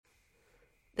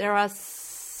There are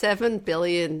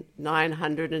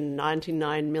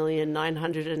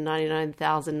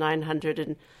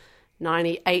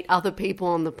 7,999,999,998 other people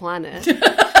on the planet.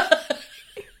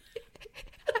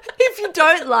 If you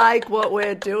don't like what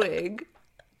we're doing,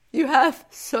 you have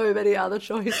so many other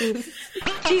choices.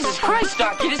 Jesus Christ,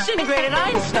 Doc, you disintegrated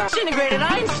Einstein. Disintegrated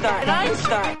Einstein.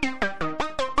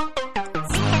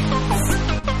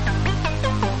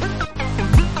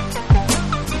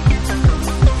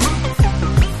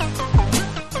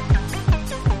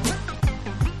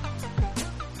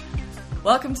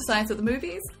 Welcome to Science at the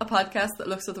Movies, a podcast that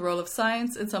looks at the role of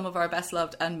science in some of our best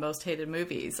loved and most hated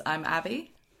movies. I'm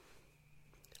Abby.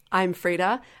 I'm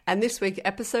Frida, and this week's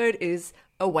episode is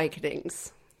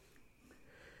Awakenings.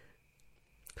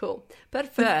 Cool.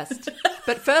 But first,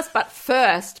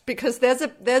 because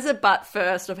there's a but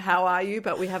first of how are you,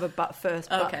 but we have a but first.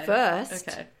 But first,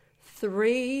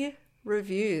 3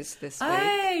 reviews this week.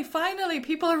 Hey, finally,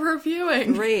 people are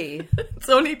reviewing. 3. It's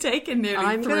only taken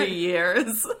nearly 3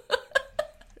 years.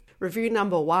 Review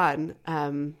number 1,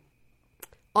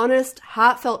 honest,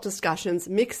 heartfelt discussions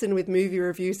mixed in with movie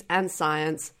reviews and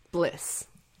science, bliss.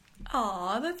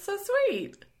 Aw, that's so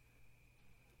sweet.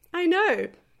 I know.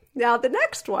 Now, the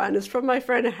next one is from my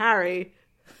friend Harry.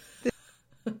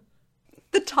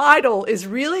 The title is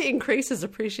Really Increases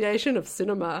Appreciation of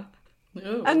Cinema.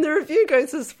 Ooh. And the review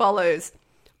goes as follows.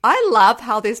 I love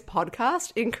how this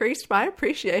podcast increased my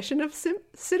appreciation of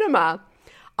cinema,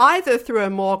 either through a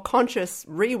more conscious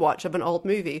rewatch of an old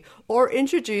movie or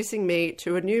introducing me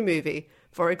to a new movie.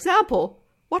 For example,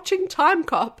 watching Time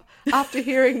Cop after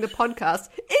hearing the podcast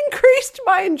increased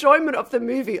my enjoyment of the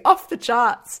movie off the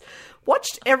charts.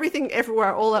 Watched Everything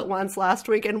Everywhere All at Once last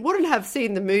week and wouldn't have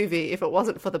seen the movie if it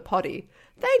wasn't for the potty.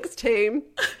 Thanks, team.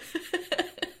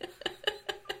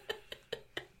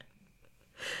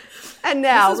 And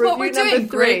now, this is what we're doing. 3.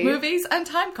 Great movies and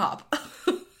Time Cop.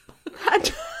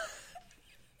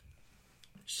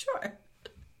 Sure.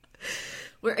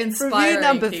 We're inspiring Review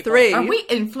number people. 3. Are we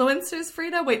influencers,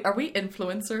 Frida? Wait, are we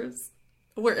influencers?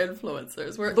 We're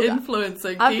influencers. We're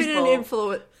influencing people. I've been an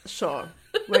influencer. Sure.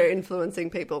 We're influencing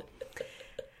people.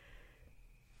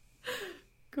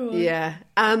 Cool. Yeah.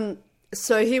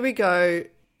 So here we go.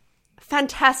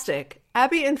 Fantastic.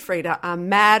 Abby and Frida are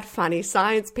mad funny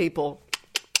science people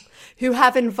who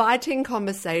have inviting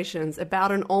conversations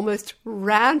about an almost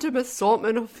random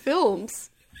assortment of films.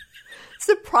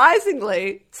 Surprising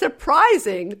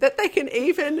that they can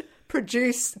even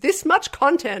produce this much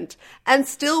content and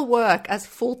still work as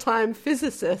full-time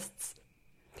physicists.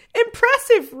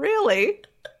 Impressive, really.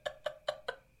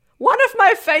 One of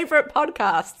my favorite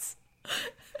podcasts.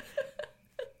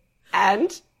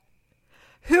 And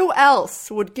who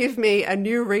else would give me a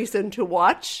new reason to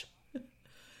watch?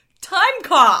 Time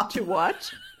Cop! To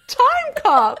watch? Time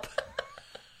Cop!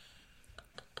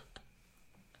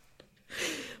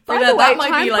 By Frida, the way, that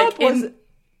might Time be like Cop was...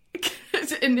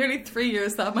 in nearly 3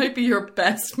 years, that might be your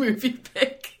best movie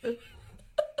pick.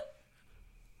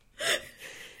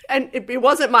 And it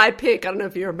wasn't my pick. I don't know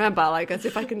if you remember, like, as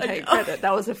if I can take credit.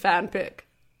 That was a fan pick.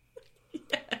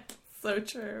 Yeah, so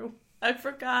true. I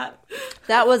forgot.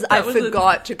 I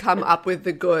forgot to come up with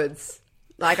the goods.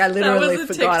 Like, I literally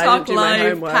forgot. I didn't do my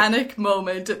homework. That was a TikTok live panic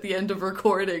moment at the end of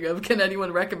recording of can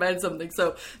anyone recommend something?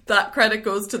 So that credit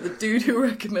goes to the dude who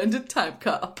recommended Time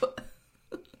Cop.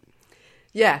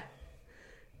 Yeah.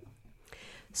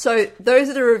 So those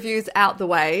are the reviews out the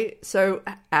way. So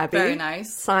Abby, very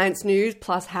nice. Science news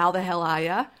plus how the hell are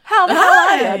ya? How the hell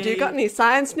are ya? Do you got any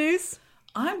science news?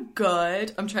 I'm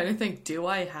good. I'm trying to think. Do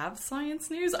I have science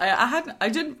news? I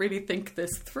didn't really think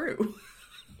this through.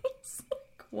 It's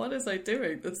like, what is I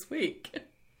doing this week?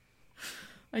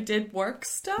 I did work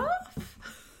stuff.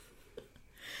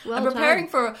 I'm trying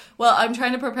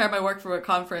to prepare my work for a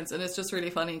conference, and it's just really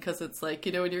funny because it's like,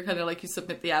 you know, when you're kind of like, you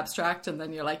submit the abstract and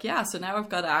then you're like, yeah, so now I've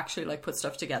got to actually like put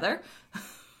stuff together.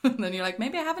 And then you're like,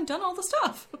 maybe I haven't done all the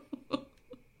stuff.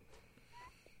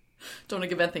 Don't want to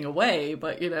give anything away,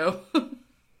 but you know.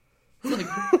 Like,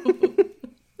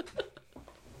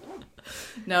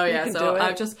 no, yeah, so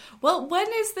I've just, when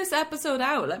is this episode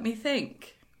out? Let me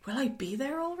think. Will I be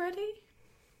there already?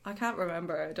 I can't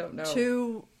remember. I don't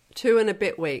know. 2 and a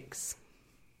bit weeks.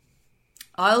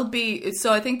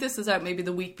 So I think this is out maybe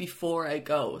the week before I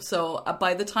go. So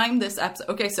by the time this episode,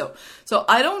 okay, so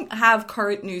I don't have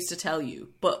current news to tell you,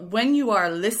 but when you are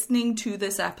listening to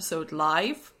this episode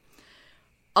live,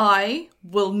 I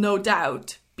will no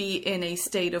doubt be in a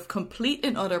state of complete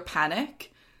and utter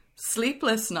panic,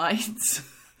 sleepless nights,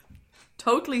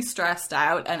 totally stressed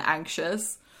out and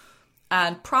anxious,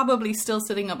 and probably still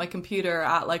sitting at my computer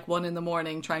at like 1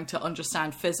 a.m. trying to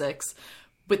understand physics.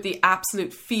 with the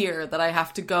absolute fear that I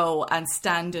have to go and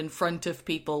stand in front of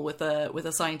people with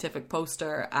a scientific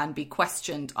poster and be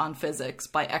questioned on physics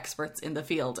by experts in the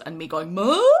field, and me going,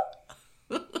 "Ma?"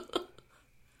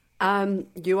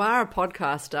 You are a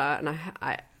podcaster, and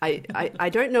I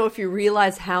don't know if you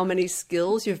realize how many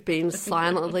skills you've been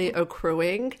silently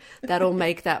accruing that'll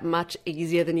make that much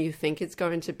easier than you think it's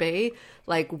going to be.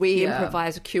 Like, we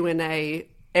improvise Q&A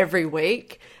every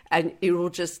week, and it will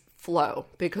just flow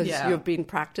because you've been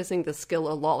practicing the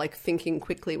skill a lot, like thinking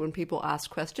quickly when people ask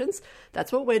questions.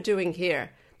 That's what we're doing here.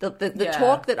 The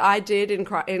talk that I did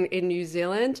in New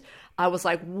Zealand, I was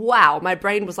like, wow, my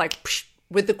brain was like, psh,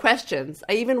 with the questions.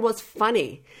 I even was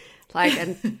funny. Like,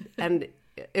 and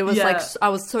it was like, I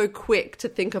was so quick to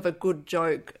think of a good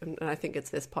joke. And I think it's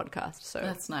this podcast. So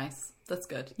that's nice. That's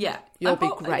good. Yeah. You'll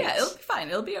be great. Yeah, it'll be fine.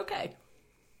 It'll be okay.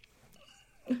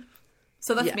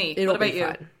 So that's me. What about you?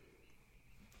 Fine.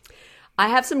 I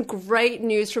have some great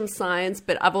news from science,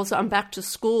 but I'm back to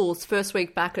school. It's first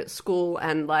week back at school,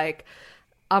 and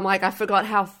I forgot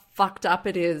how fucked up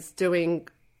it is doing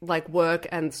like work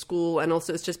and school, and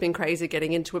also it's just been crazy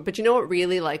getting into it. But you know what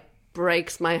really like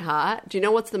breaks my heart? Do you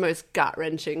know what's the most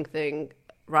gut-wrenching thing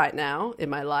right now in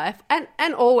my life? And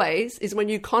always is when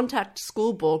you contact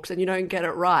school books and you don't get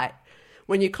it right.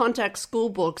 When you contact school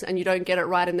books and you don't get it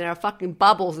right, and there are fucking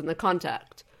bubbles in the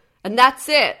contact. And that's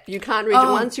it. You can't read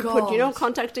it. Once you put,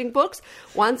 contacting books,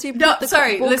 once you put books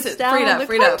down on the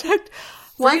contact.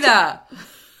 Frida.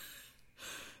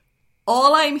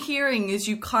 All I'm hearing is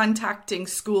you contacting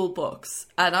school books,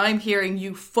 and I'm hearing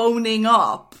you phoning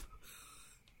up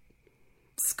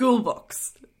school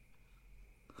books.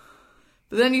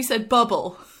 But then you said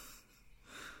bubble.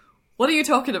 What are you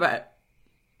talking about?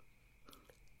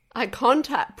 I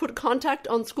put contact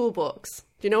on school books.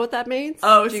 Do you know what that means?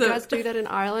 Oh, do you guys do that in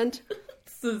Ireland?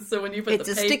 So when you put it's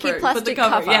the a paper, sticky put plastic the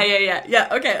cover. cover. Yeah.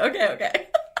 Okay.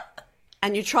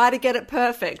 And you try to get it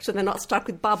perfect so they're not stuck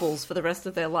with bubbles for the rest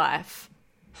of their life.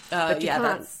 But you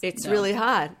can't. It's really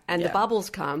hard. And the bubbles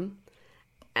come,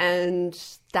 and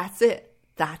that's it.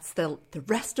 That's the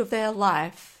rest of their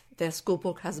life. Their school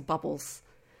book has bubbles.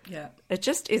 Yeah. It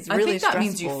just is really stressful. I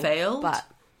think that means you failed. But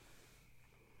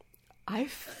I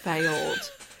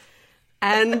failed.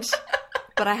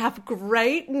 But I have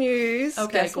great news.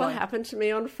 Okay, Guess what happened to me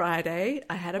on Friday?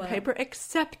 I had a paper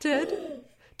accepted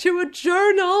to a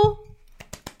journal.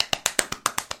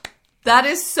 That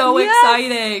is so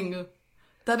exciting.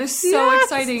 That is so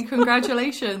exciting.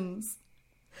 Congratulations.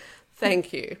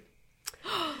 Thank you.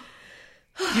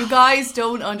 You guys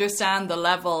don't understand the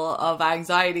level of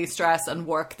anxiety, stress, and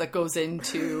work that goes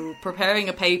into preparing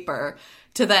a paper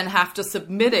to then have to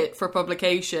submit it for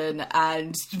publication,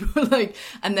 and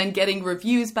and then getting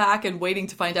reviews back and waiting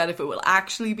to find out if it will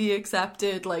actually be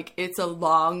accepted. Like, it's a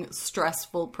long,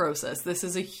 stressful process. This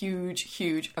is a huge,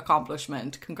 huge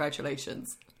accomplishment.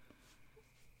 Congratulations.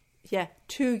 Yeah,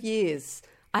 2 years.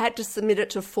 I had to submit it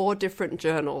to 4 different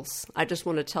journals. I just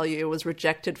want to tell you, it was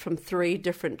rejected from 3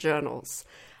 different journals.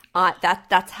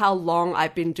 That's how long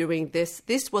I've been doing this.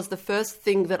 This was the first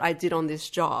thing that I did on this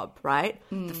job, right?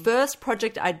 The first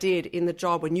project I did in the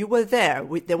job when you were there,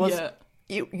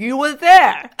 you were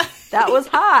there. That was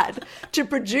hard to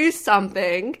produce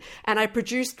something, and I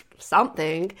produced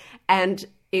something, and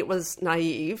it was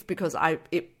naive because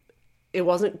it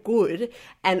wasn't good,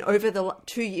 and over the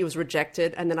 2 years it was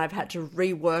rejected, and then I've had to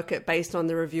rework it based on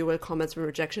the reviewer comments and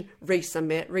rejection,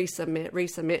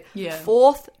 resubmit. Yeah.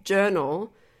 4th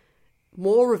journal,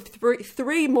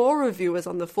 three more reviewers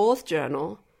on the 4th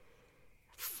journal.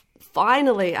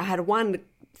 Finally, I had one,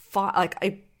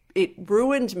 it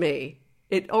ruined me.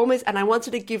 And I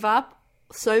wanted to give up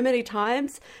so many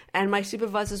times, and my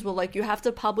supervisors were like, you have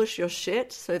to publish your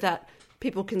shit so that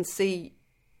people can see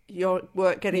your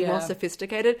work getting more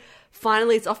sophisticated.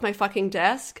 Finally, it's off my fucking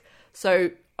desk.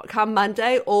 So come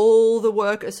Monday, all the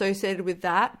work associated with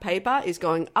that paper is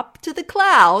going up to the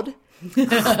cloud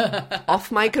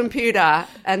off my computer,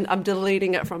 and I'm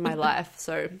deleting it from my life.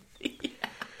 So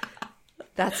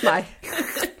that's my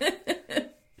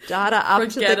data up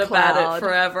to the cloud. Forget about it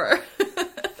forever.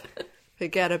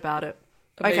 Forget about it.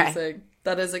 Amazing. Okay.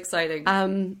 That is exciting.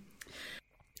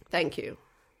 Thank you.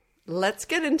 Let's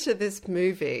get into this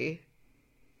movie,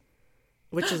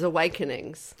 which is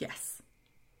Awakenings. Yes.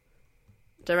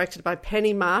 Directed by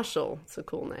Penny Marshall. It's a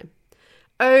cool name.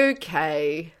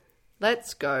 Okay,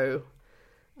 let's go.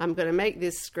 I'm going to make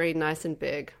this screen nice and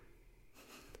big.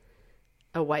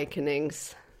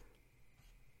 Awakenings.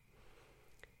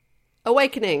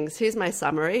 Awakenings, here's my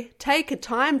summary. Take a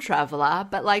time traveler,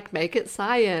 but make it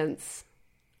science.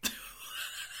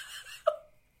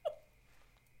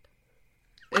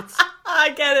 I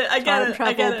get it. I get Time it. I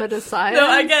travel, get it. bit of science. No,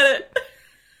 I get it.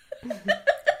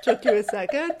 Took you a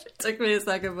second. Took me a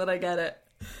second, but I get it.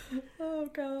 Oh,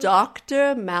 God.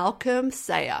 Dr. Malcolm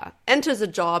Sayer enters a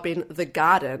job in The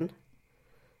Garden,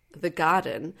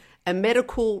 a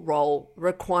medical role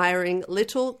requiring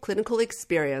little clinical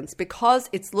experience because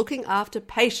it's looking after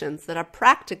patients that are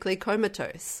practically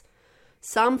comatose,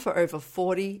 some for over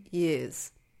 40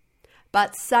 years.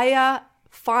 But Sayer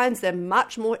finds them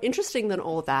much more interesting than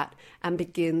all that and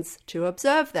begins to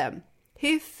observe them.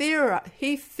 He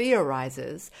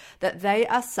theorizes that they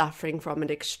are suffering from an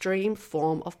extreme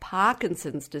form of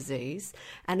Parkinson's disease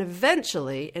and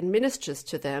eventually administers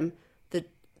to them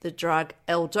the drug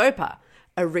L-Dopa,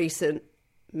 a recent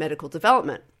medical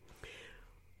development.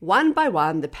 One by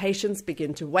one, the patients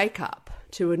begin to wake up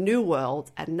to a new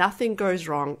world and nothing goes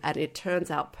wrong and it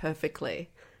turns out perfectly.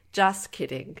 Just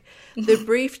kidding. The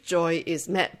brief joy is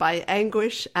met by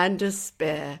anguish and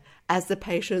despair as the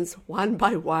patients, one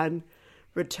by one,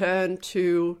 return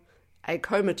to a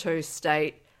comatose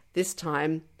state, this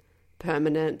time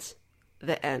permanent,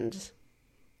 the end.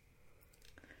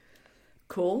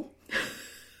 Cool.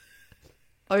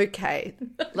 Okay,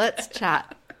 let's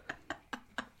chat.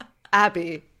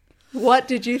 Abby, what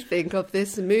did you think of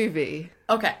this movie?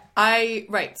 Okay,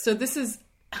 right, so this is...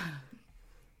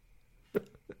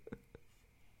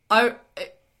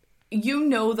 You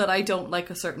know that I don't like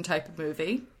a certain type of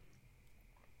movie.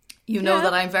 You know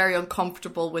that I'm very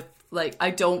uncomfortable with, like,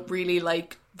 I don't really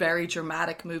like very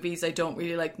dramatic movies. I don't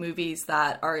really like movies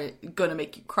that are gonna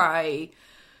make you cry,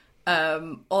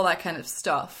 all that kind of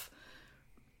stuff.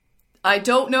 I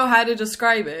don't know how to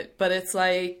describe it, but it's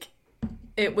like,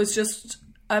 it was just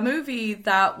a movie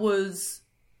that was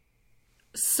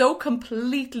so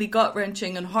completely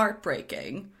gut-wrenching and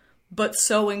heartbreaking, but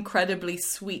so incredibly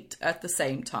sweet at the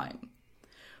same time.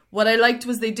 What I liked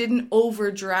was they didn't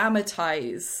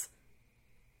over-dramatize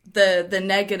the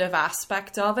negative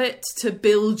aspect of it to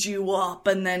build you up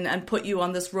and put you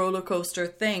on this roller coaster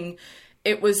thing.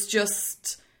 It was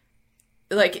just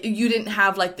like, you didn't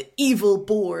have like the evil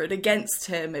board against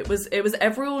him. It was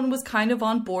everyone was kind of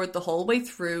on board the whole way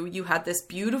through. You had this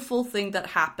beautiful thing that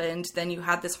happened, then you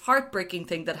had this heartbreaking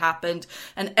thing that happened,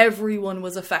 and everyone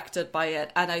was affected by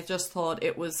it. And I just thought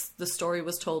the story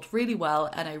was told really well,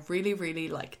 and I really, really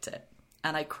liked it.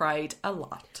 And I cried a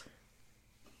lot.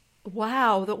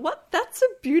 Wow, that's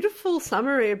a beautiful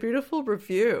summary, a beautiful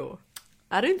review.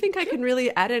 I don't think I can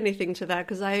really add anything to that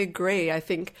because I agree. I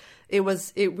think it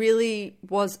really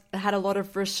had a lot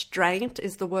of restraint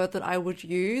is the word that I would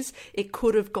use. It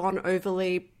could have gone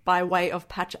overly, by way of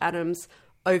Patch Adams,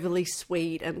 overly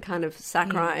sweet and kind of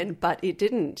saccharine, but it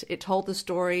didn't. It told the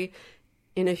story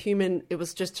it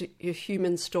was just a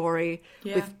human story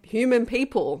with human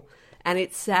people. And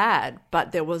it's sad,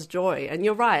 but there was joy. And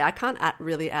you're right, I can't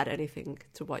really add anything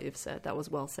to what you've said. That was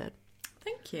well said.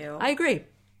 Thank you. I agree.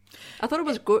 I thought it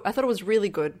was good. I thought it was really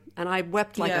good. And I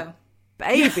wept like a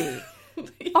baby.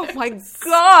 Oh my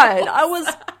God. I was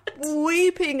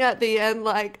weeping at the end,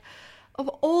 like, of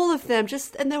all of them.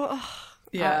 And they were,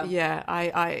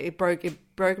 it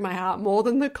broke my heart more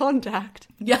than The Contact.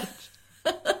 Yeah.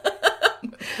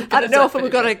 I don't know if we're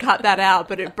going to cut that out,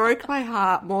 but it broke my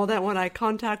heart more than when I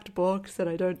contact books and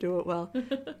I don't do it well.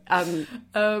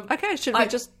 Okay, should we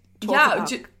just talk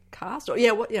about cast? Or,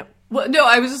 what? Yeah. Well, no,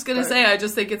 I was just going to say, I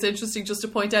just think it's interesting just to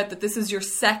point out that this is your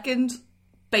second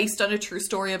based on a true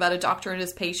story about a doctor and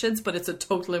his patients, but it's a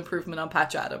total improvement on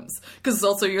Patch Adams. Because it's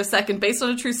also your second based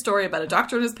on a true story about a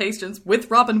doctor and his patients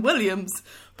with Robin Williams,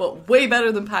 but way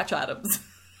better than Patch Adams.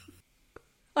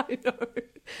 I know.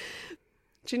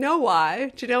 Do you know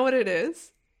why? Do you know what it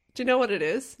is? Do you know what it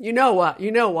is? You know what?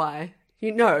 You know why?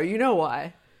 You know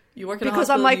why? You work in a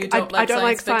hospital, you don't like I don't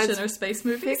science like fiction or space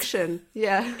movies? Fiction,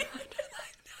 yeah.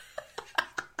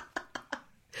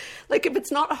 Like, if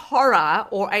it's not horror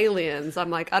or aliens, I'm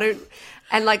like, I don't...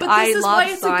 And like, but I love science.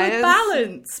 This is why it's a good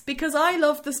balance, because I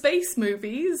love the space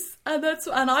movies, and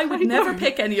I would never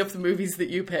pick any of the movies that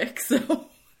you pick, so...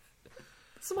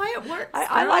 That's why it works.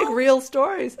 I like real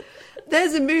stories.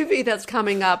 There's a movie that's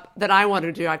coming up that I want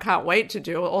to do. I can't wait to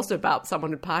do. Also about someone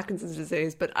with Parkinson's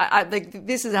disease. But I think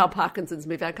this is our Parkinson's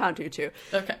movie. I can't do two.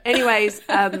 Okay. Anyways,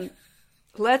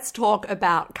 let's talk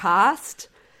about cast.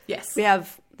 Yes. We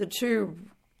have the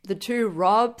two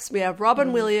Robs. We have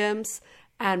Robin Williams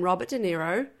and Robert De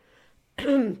Niro.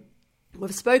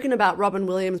 We've spoken about Robin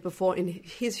Williams before in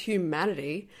his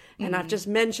humanity, and I've just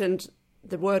mentioned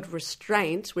the word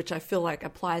restraint, which I feel like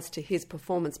applies to his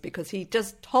performance because he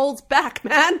just holds back,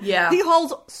 man. Yeah. He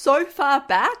holds so far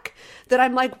back that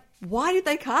I'm like, why did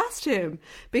they cast him?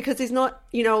 Because he's not,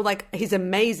 like, he's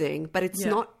amazing, but it's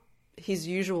not his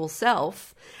usual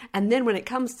self. And then when it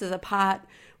comes to the part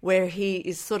where he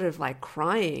is sort of like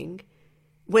crying,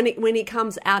 when he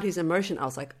comes out his emotion, I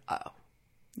was like, oh,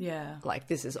 Yeah. like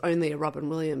this is only a Robin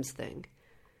Williams thing.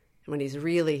 When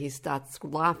he starts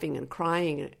laughing and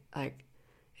crying, like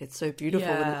it's so beautiful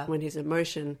Yeah. when his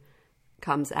emotion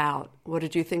comes out. What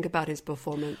did you think about his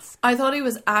performance? I thought he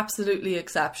was absolutely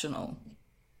exceptional.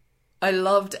 I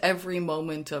loved every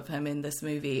moment of him in this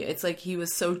movie. It's like he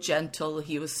was so gentle,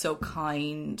 he was so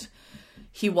kind.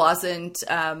 He wasn't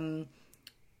there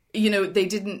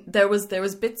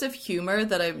was bits of humor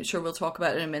that I'm sure we'll talk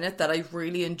about in a minute that I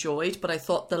really enjoyed, but I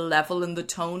thought the level and the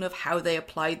tone of how they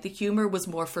applied the humor was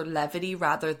more for levity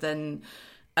rather than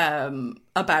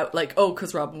about like, oh,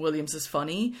 because Robin Williams is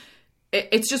funny.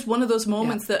 It's just one of those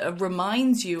moments that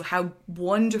reminds you how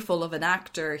wonderful of an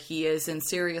actor he is in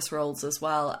serious roles as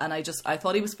well. And I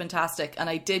thought he was fantastic. And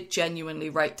I did genuinely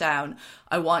write down,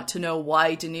 I want to know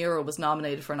why De Niro was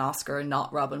nominated for an Oscar and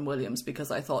not Robin Williams,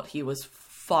 because I thought he was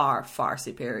far, far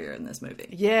superior in this movie.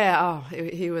 Yeah,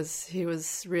 he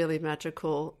was really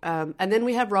magical. And then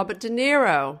we have Robert De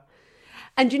Niro.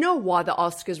 And you know why the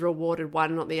Oscars rewarded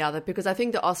one, not the other? Because I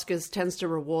think the Oscars tends to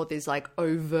reward these like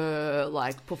over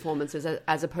like performances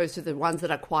as opposed to the ones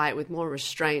that are quiet with more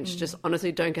restraint. Just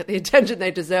honestly don't get the attention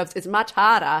they deserve. It's much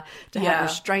harder to have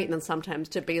restraint than sometimes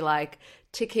to be like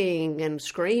ticking and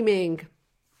screaming.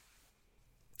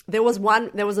 There was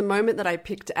a moment that I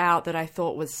picked out that I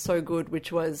thought was so good,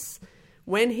 which was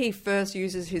when he first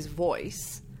uses his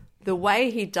voice, the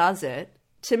way he does it,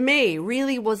 to me,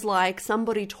 really was like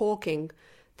somebody talking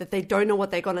that they don't know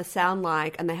what they're going to sound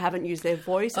like and they haven't used their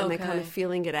voice and they're kind of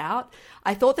feeling it out.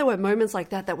 I thought there were moments like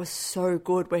that were so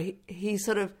good where he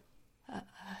sort of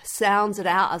sounds it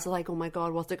out as like, oh my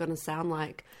God, what's it going to sound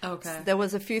like? Okay. So there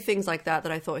was a few things like that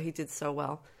I thought he did so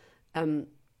well.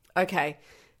 Okay.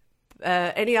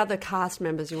 Any other cast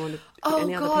members you want to... Oh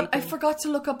any God, other people? I forgot to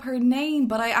look up her name,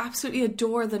 but I absolutely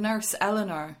adore the nurse,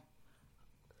 Eleanor.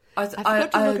 I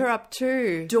forgot to look her up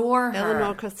too. Adore her.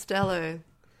 Eleanor Costello.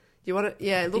 You want to?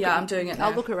 Yeah, look. Yeah, I'm doing it now.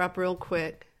 I'll look her up real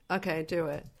quick. Okay, do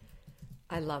it.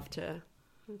 I loved her.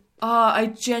 I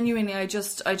genuinely, I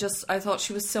thought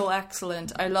she was so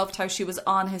excellent. I loved how she was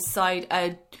on his side.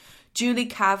 Julie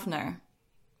Kavner.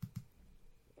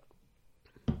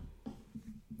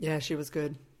 Yeah, she was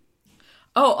good.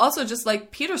 Oh, also just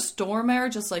like Peter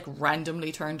Stormare just like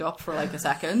randomly turned up for like a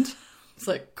second. It's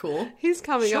like, cool. He's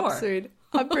coming up Sure. soon.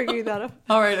 I'm bringing that up.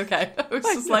 All right, okay. I was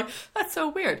just like, that's so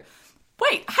weird.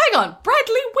 Wait, hang on.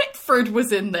 Bradley Whitford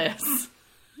was in this.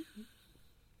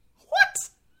 What?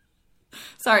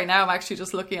 Sorry, now I'm actually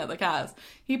just looking at the cast.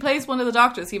 He plays one of the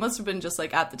doctors. He must have been just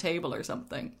like at the table or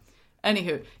something.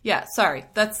 Anywho, yeah, sorry.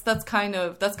 That's kind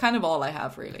of all I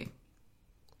have really.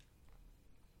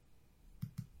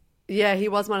 Yeah, he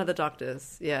was one of the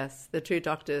doctors. Yes, the two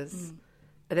doctors.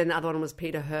 And then the other one was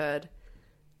Peter Hurd.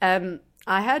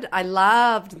 I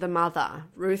loved the mother.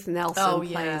 Ruth Nelson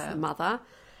plays the mother.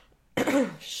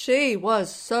 She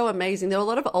was so amazing. There were a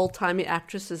lot of old-timey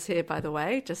actresses here, by the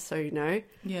way, just so you know.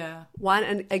 Yeah. One,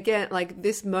 and again, like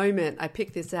this moment, I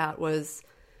picked this out, was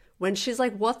when she's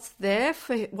like, what's here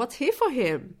for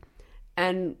him?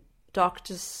 And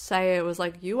Dr. Sayer was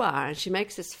like, you are. And she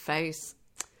makes this face.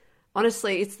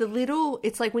 Honestly, it's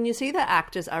like when you see the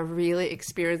actors are really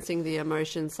experiencing the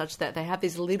emotions such that they have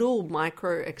these little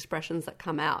micro expressions that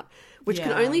come out, which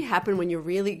can only happen when you're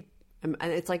really, and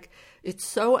it's like, it's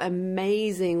so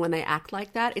amazing when they act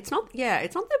like that. It's not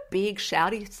the big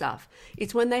shouty stuff.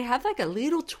 It's when they have like a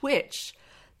little twitch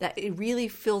that it really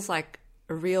feels like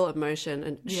a real emotion.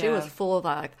 And she was full of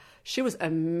that. Like, she was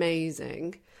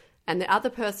amazing. And the other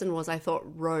person was, I thought,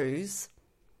 Rose.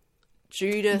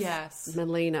 Judith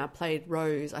Molina played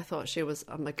Rose. I thought she was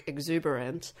like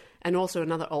exuberant, and also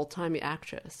another old-timey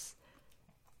actress.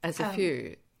 As a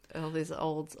few, all these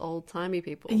old-timey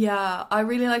people. Yeah, I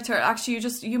really liked her. Actually,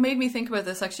 you made me think about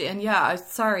this actually, and I'm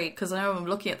sorry because I know I'm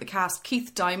looking at the cast.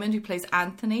 Keith Diamond, who plays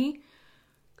Anthony.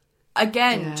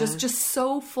 Again, just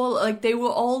so full. Like they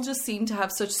will all just seem to have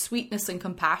such sweetness and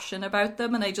compassion about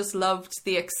them, and I just loved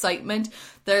the excitement.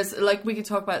 There's like we could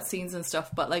talk about scenes and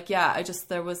stuff, but like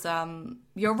there was.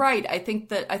 You're right. I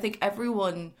think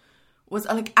everyone was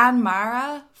like Anne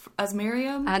Mara as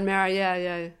Miriam. Anne Mara,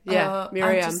 yeah.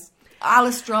 Miriam.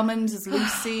 Alice Drummond as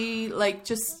Lucy. Like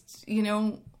just they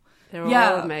were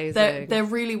all amazing. There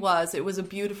really was. It was a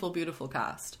beautiful, beautiful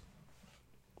cast.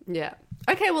 Yeah.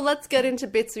 Okay, well, let's get into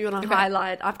bits you want to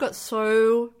highlight. I've got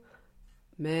so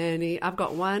many. I've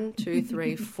got 1, 2,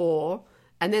 3, 4,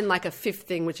 and then like a fifth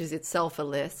thing, which is itself a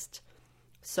list.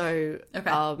 So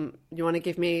you want to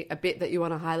give me a bit that you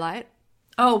want to highlight?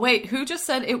 Oh, wait, who just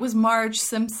said it was Marge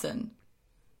Simpson?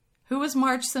 Who was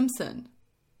Marge Simpson?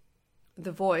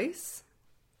 The voice.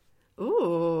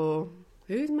 Ooh,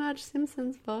 who's Marge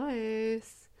Simpson's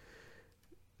voice?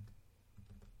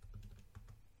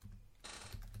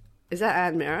 Is that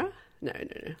Anne Mera? No,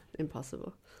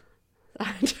 impossible.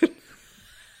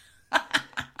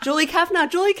 Julie Kavner.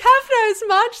 Julie Kavner is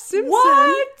Marge Simpson.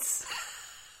 What?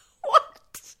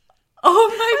 What?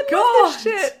 Oh my god!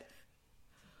 Shit.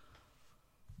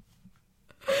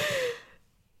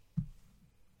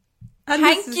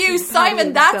 Thank you,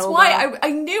 Simon. That's why I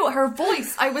knew her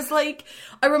voice. I was like,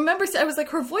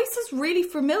 her voice is really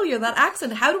familiar, that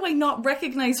accent. How do I not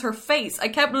recognize her face? I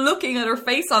kept looking at her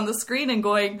face on the screen and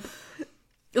going,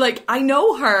 like, I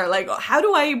know her. Like, how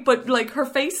do I, but like, her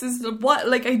face is what?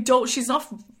 Like, she's not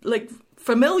like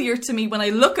familiar to me when I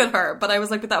look at her, but I was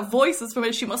like, but that voice is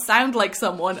familiar. She must sound like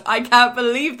someone. I can't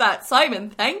believe that. Simon,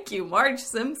 thank you. Marge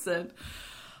Simpson.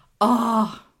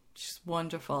 Oh, she's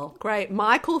wonderful. Great.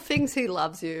 Michael thinks he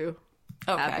loves you.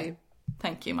 Okay. Abby.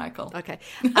 Thank you, Michael. Okay.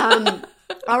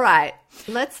 All right.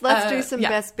 Let's do some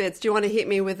best bits. Do you want to hit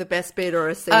me with a best bit or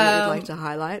a scene that you'd like to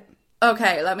highlight?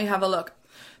 Okay, let me have a look.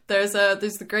 There's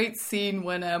the great scene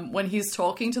when he's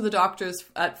talking to the doctors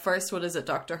at first. What is it,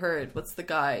 Dr. Hurd? What's the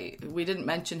guy? We didn't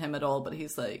mention him at all, but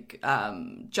he's like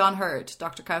John Hurd,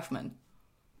 Dr. Kaufman.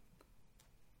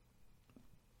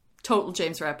 Total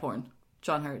James Redhorn,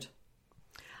 John Hurd.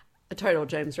 A total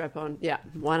James Redhorn. Yeah,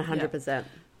 100%.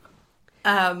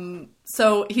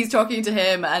 So he's talking to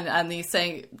him and he's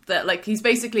saying that, like, he's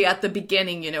basically at the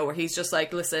beginning, you know, where he's just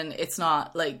like, listen, it's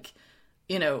not like,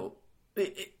 you know,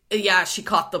 yeah, she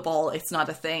caught the ball. It's not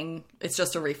a thing. It's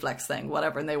just a reflex thing,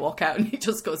 whatever. And they walk out and he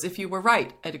just goes, if you were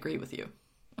right, I'd agree with you.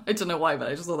 I don't know why, but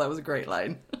I just thought that was a great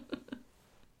line.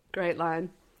 Great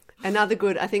line. Another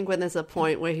good, I think when there's a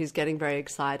point where he's getting very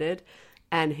excited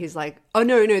and he's like, oh,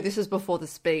 no, this is before the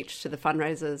speech to the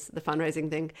fundraising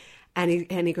thing. And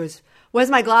he goes, where's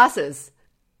my glasses?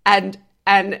 And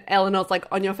Eleanor's like,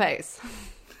 on your face.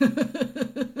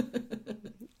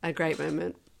 A great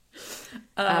moment.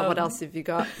 What else have you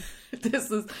got?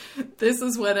 This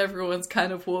is when everyone's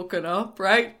kind of woken up,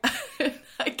 right?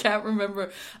 I can't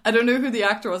remember. I don't know who the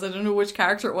actor was. I don't know which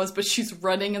character it was, but she's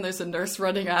running and there's a nurse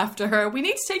running after her. We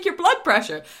need to take your blood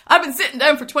pressure. I've been sitting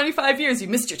down for 25 years. You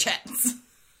missed your chance.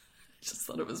 I just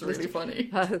thought it was really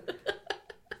funny.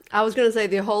 I was going to say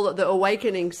the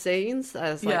awakening scenes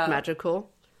as like magical.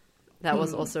 That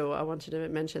was also, I wanted to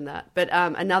mention that. But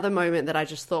another moment that I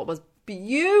just thought was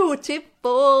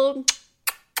beautiful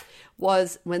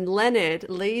was when Leonard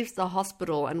leaves the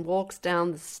hospital and walks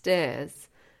down the stairs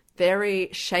very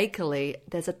shakily.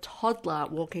 There's a toddler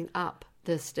walking up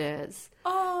the stairs.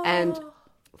 Oh. And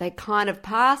they kind of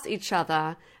pass each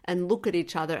other and look at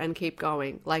each other and keep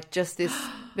going. Like just this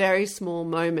very small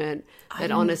moment that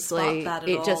honestly,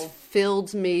 it just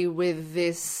filled me with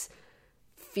this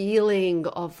feeling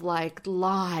of like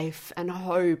life and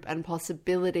hope and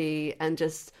possibility and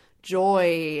just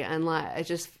joy and like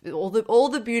just all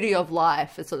the beauty of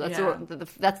life. So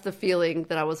that's the feeling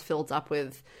that I was filled up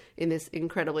with in this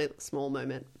incredibly small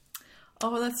moment.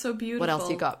 Oh, that's so beautiful. What else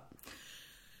you got?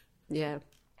 Yeah,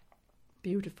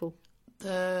 beautiful.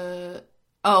 The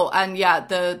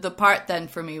part then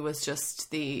for me was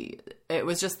just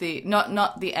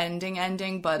not the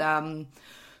ending, but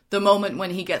the moment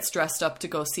when he gets dressed up to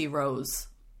go see Rose.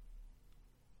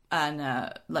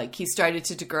 And like he started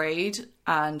to degrade,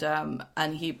 and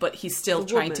he's still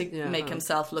trying to make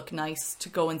himself look nice to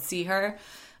go and see her.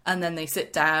 And then they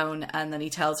sit down, and then he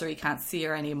tells her he can't see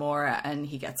her anymore, and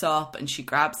he gets up, and she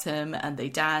grabs him, and they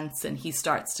dance, and he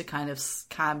starts to kind of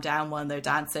calm down when they're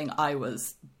dancing. I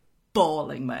was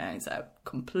bawling my eyes out,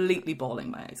 completely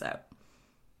bawling my eyes out.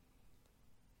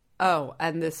 Oh,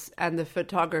 and the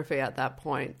photography at that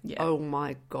point. Yeah. Oh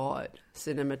my God.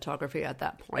 Cinematography at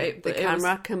that point. The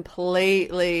camera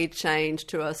completely changed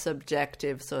to a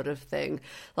subjective sort of thing.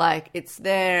 Like it's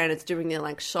there and it's doing the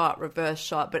like shot, reverse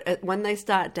shot. But when they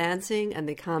start dancing and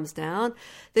it calms down,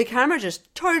 the camera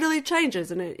just totally changes.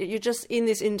 And you're just in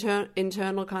this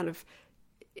internal kind of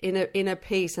inner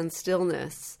peace and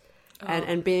stillness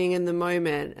and being in the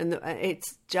moment. And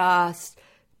it's just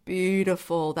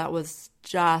beautiful. That was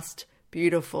just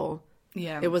beautiful.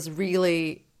 Yeah. It was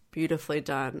really beautifully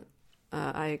done.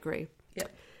 I agree.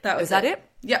 Yep. Was that it?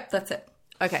 Yep, that's it.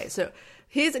 Okay, so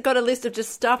here's got a list of just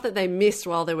stuff that they missed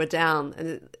while they were down,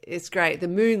 and it's great. The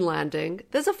moon landing.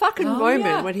 There's a fucking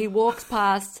moment when he walks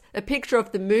past a picture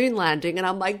of the moon landing, and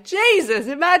I'm like, Jesus,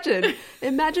 imagine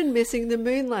missing the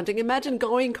moon landing. Imagine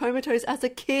going comatose as a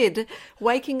kid,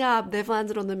 waking up, they've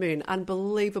landed on the moon.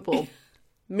 Unbelievable.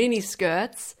 Mini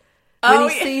skirts. when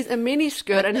he sees a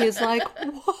miniskirt and he's like,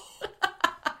 whoa.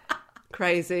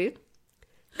 Crazy.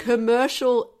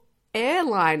 Commercial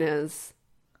airliners.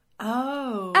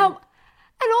 Oh.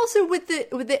 And also with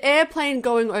the airplane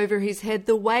going over his head,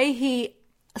 the way he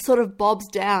sort of bobs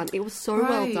down, it was so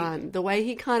well done. The way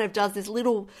he kind of does this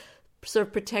little sort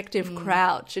of protective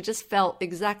crouch, it just felt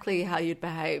exactly how you'd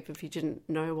behave if you didn't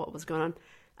know what was going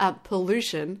on.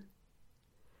 Pollution.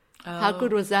 How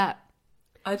good was that?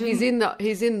 He's in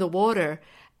the water,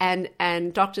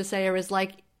 and Dr. Sayer is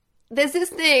like, there's this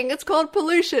thing, it's called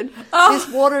pollution. This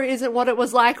water isn't what it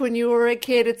was like when you were a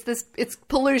kid. It's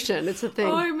pollution. It's a thing.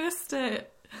 Oh, I missed it.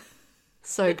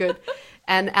 So good.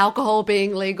 And alcohol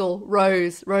being legal.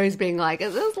 Rose being like,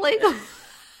 is this legal? Is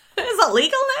it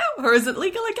legal now? Or is it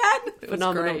legal again? It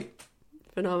Phenomenal. was great.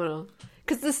 Phenomenal.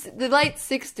 Because the late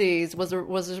 60s was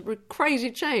a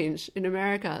crazy change in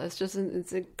America.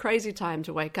 It's a crazy time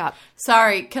to wake up.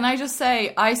 Sorry, can I just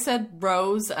say, I said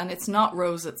Rose, and it's not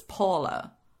Rose, it's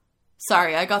Paula.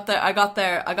 Sorry, I got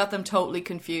them totally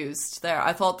confused there.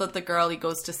 I thought that the girl he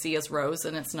goes to see is Rose,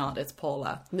 and it's not, it's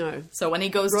Paula. No. So when he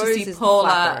goes Rose to see is the Paula,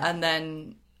 flapper. and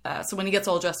then, so when he gets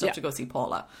all dressed up to go see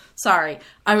Paula. Sorry,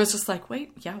 I was just like,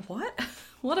 wait, yeah, what?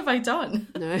 What have I done?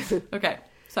 No. Okay,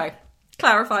 sorry.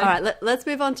 Clarify. All right, let's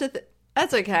move on to...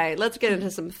 That's okay. Let's get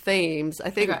into some themes. I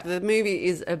think the movie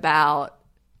is about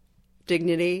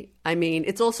dignity. I mean,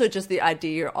 it's also just the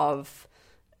idea of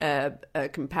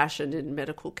compassion in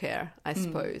medical care, I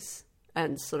suppose,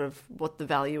 and sort of what the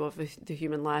value of the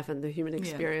human life and the human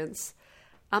experience.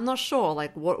 Yeah. I'm not sure,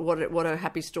 like, what a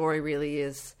happy story really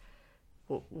is.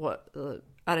 I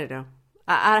don't know.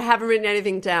 I haven't written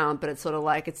anything down, but it's sort of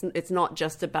like it's not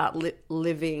just about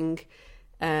living...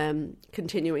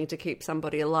 continuing to keep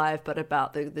somebody alive, but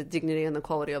about the dignity and the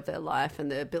quality of their life and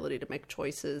the ability to make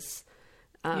choices.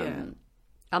 I'm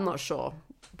not sure.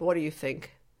 But what do you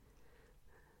think?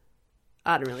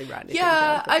 I don't really write anything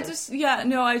down.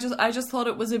 I just thought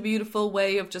it was a beautiful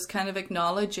way of just kind of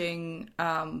acknowledging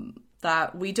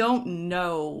that we don't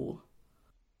know.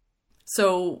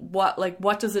 So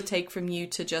what does it take from you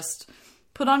to just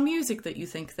put on music that you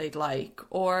think they'd like,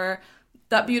 or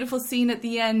that beautiful scene at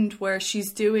the end where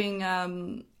she's doing,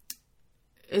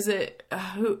 is it,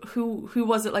 who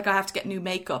was it? Like, I have to get new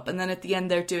makeup. And then at the end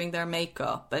they're doing their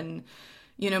makeup and,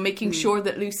 you know, making sure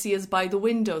that Lucy is by the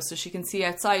window so she can see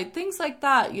outside. Things like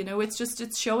that, you know,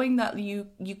 it's showing that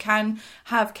you can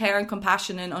have care and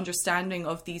compassion and understanding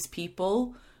of these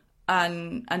people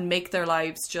and make their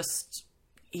lives just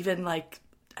even like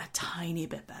a tiny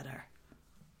bit better.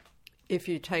 If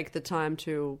you take the time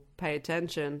to pay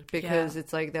attention, because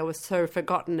it's like they were so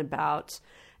forgotten about.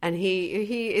 And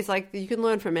he is like, you can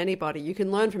learn from anybody. You can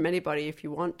learn from anybody if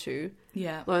you want to.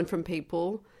 Yeah. Learn from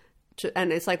people.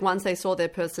 And it's like once they saw their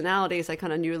personalities, they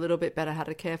kind of knew a little bit better how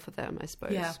to care for them, I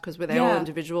suppose. Yeah. Because they're all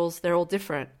individuals, they're all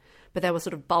different. But they were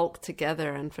sort of bulked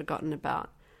together and forgotten about.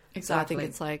 Exactly. So I think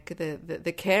it's like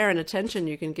the care and attention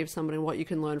you can give somebody, what you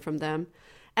can learn from them.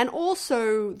 And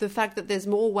also the fact that there's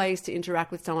more ways to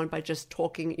interact with someone by just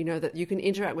talking, you know, that you can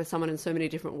interact with someone in so many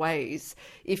different ways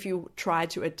if you try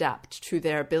to adapt to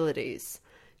their abilities.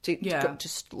 To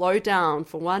slow down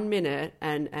for 1 minute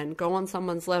and go on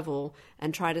someone's level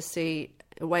and try to see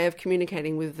a way of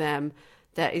communicating with them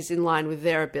that is in line with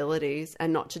their abilities,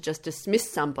 and not to just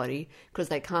dismiss somebody because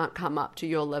they can't come up to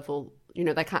your level, you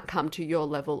know, they can't come to your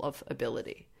level of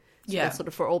ability. So that's sort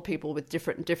of for all people with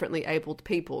differently abled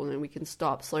people, and we can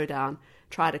stop, slow down,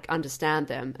 try to understand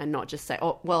them, and not just say,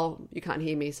 "Oh, well, you can't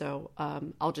hear me, so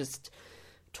I'll just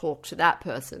talk to that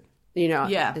person." You know,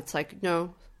 it's like,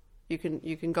 no, you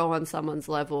can go on someone's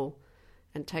level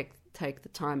and take the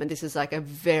time. And this is like a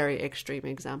very extreme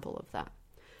example of that.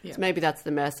 Yeah. So maybe that's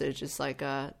the message. It's like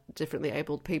differently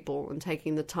abled people and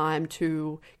taking the time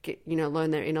to get, you know,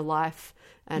 learn their inner life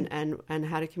and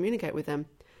how to communicate with them.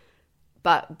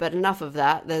 But enough of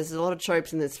that. There's a lot of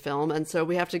tropes in this film, and so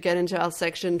we have to get into our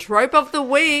section, Trope of the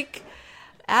Week.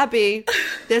 Abby,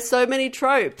 there's so many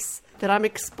tropes that I'm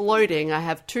exploding. I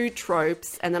have 2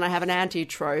 tropes, and then I have an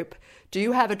anti-trope. Do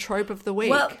you have a trope of the week?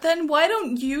 Well, then why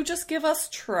don't you just give us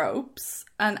tropes,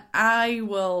 and I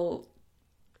will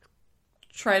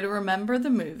try to remember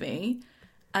the movie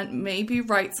and maybe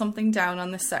write something down on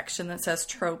this section that says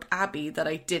Trope Abby that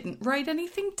I didn't write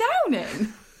anything down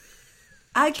in.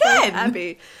 Again,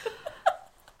 Abby.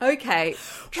 Okay.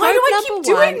 Why do I keep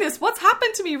doing this? What's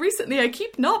happened to me recently? I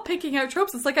keep not picking out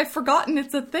tropes. It's like I've forgotten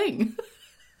it's a thing.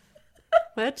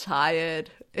 We're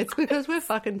tired. It's because we're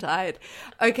fucking tired.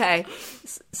 Okay.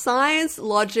 Science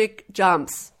logic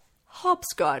jumps.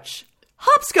 Hopscotch.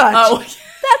 Hopscotch. Oh.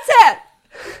 That's it.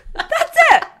 That's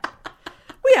it.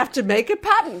 We have to make a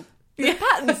pattern.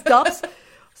 Patton stops.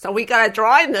 So we gotta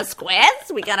draw in the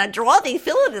squares. We gotta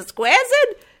fill in the squares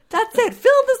in. That's it.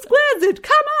 Fill the squares in.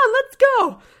 Come on, let's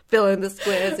go. Fill in the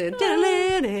squares in.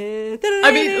 I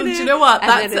mean, do you know what?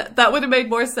 That would have made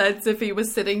more sense if he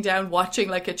was sitting down watching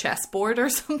like a chessboard or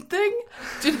something.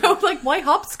 Do you know, like, why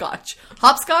hopscotch?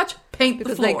 Hopscotch, paint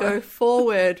because the floor. they go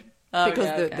forward. Oh, because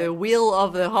yeah, the wheel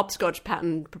of the hopscotch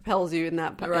pattern propels you in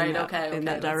that okay.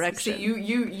 that direction. See,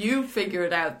 you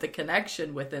figured out the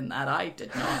connection within that. I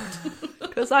did not.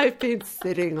 Because I've been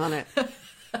sitting on it.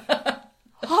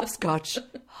 Hopscotch.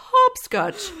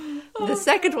 The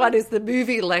second one is the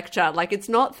movie lecture. Like, it's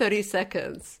not 30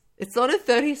 seconds. It's not a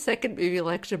 30-second movie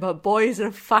lecture, but boy, is it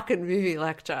a fucking movie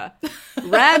lecture.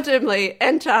 Randomly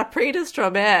enter Peter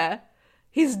Stormare.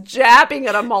 He's jabbing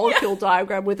at a molecule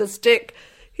diagram with a stick.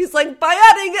 He's like, by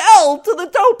adding L to the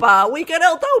dopa, we get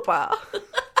L-dopa.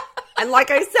 And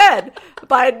like I said,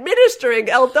 by administering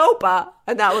L-dopa,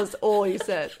 and that was all he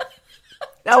said.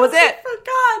 That was it. I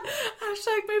forgot.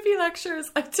 Hashtag movie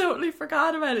lectures. I totally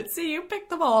forgot about it. See, you picked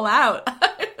them all out.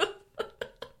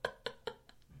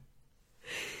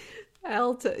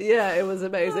 Yeah, it was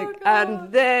amazing. Oh,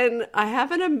 and then I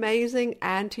have an amazing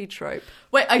anti-trope.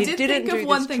 Wait, I did think of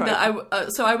one thing that I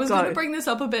was going to bring this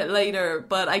up a bit later,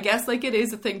 but I guess like it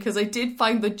is a thing because I did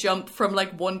find the jump from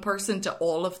like one person to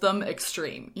all of them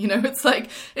extreme. You know, it's like,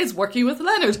 it's working with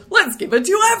Leonard. Let's give it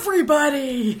to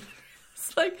everybody.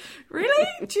 It's like, really?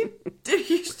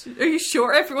 Are you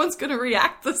sure everyone's going to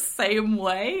react the same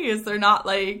way? Is there not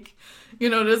like... You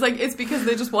know, there's like, it's because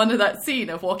they just wanted that scene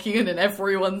of walking in and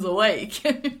everyone's awake.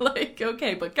 And you're like,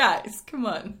 okay, but guys, come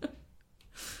on.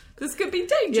 This could be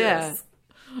dangerous.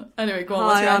 Yeah. Anyway, go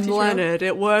on. Hi, I'm Leonard.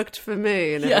 It worked for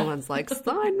me. And everyone's like,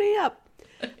 sign me up.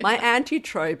 My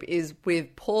anti-trope is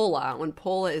with Paula. When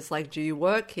Paula is like, do you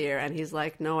work here? And he's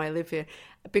like, no, I live here.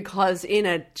 Because in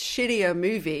a shittier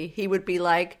movie, he would be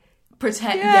like,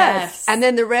 pretend, yes. And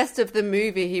then the rest of the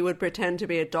movie, he would pretend to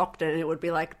be a doctor, and it would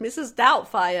be like, Mrs.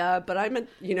 Doubtfire, but I'm a,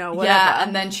 whatever. Yeah,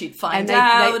 and then she'd find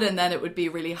out, and then it would be a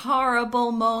really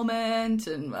horrible moment,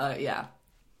 and yeah.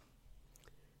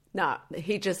 No,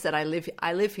 he just said, I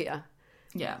live here.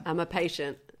 Yeah. I'm a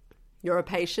patient. You're a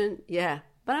patient? Yeah.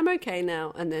 But I'm okay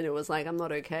now. And then it was like, I'm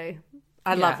not okay.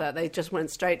 I love that. They just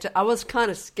went straight to... I was kind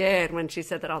of scared when she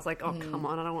said that. I was like, oh, come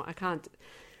on, I can't...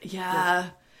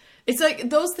 Yeah. It's like,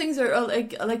 those things are,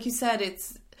 like you said,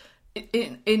 it's,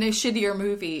 in a shittier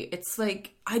movie, it's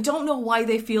like, I don't know why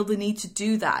they feel the need to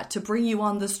do that, to bring you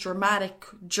on this dramatic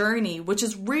journey, which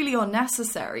is really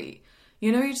unnecessary.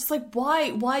 You know, you're just like,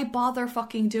 why bother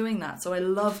fucking doing that? So I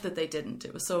love that they didn't.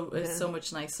 It was so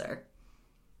much nicer.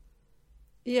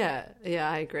 Yeah,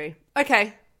 I agree.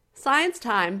 Okay, science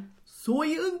time.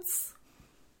 Science!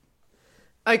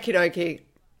 Okie dokie.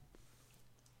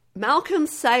 Malcolm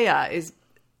Sayer is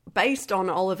based on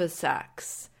Oliver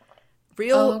Sacks.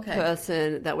 Real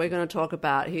person that we're going to talk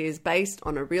about. He is based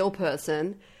on a real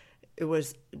person. It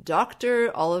was Dr.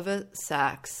 Oliver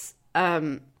Sacks,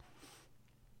 who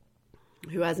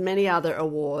has many other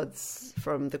awards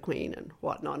from the Queen and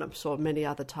whatnot. I'm sure many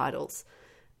other titles.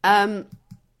 Oliver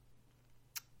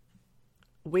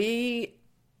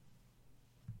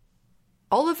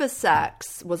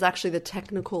Sacks was actually the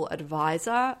technical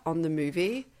advisor on the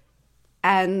movie,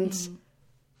 and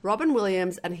Robin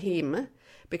Williams and him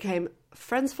became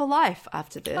friends for life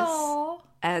after this. Aww.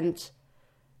 And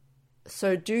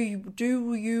so do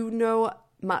you know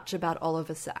much about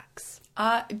Oliver Sacks?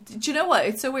 Do you know what?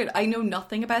 It's so weird. I know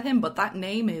nothing about him, but that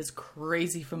name is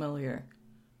crazy familiar.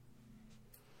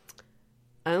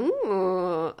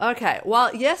 Oh, okay.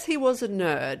 Well, yes, he was a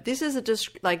nerd. This is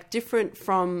different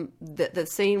from the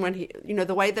scene when he,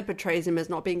 the way that portrays him as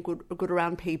not being good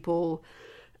around people,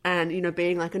 and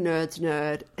being like a nerd's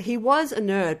nerd. He was a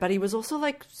nerd, but he was also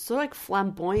sort of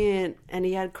flamboyant, and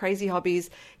he had crazy hobbies.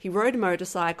 He rode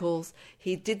motorcycles.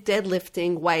 He did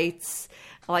deadlifting weights.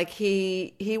 Like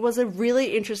he was a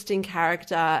really interesting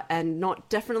character, and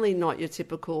definitely not your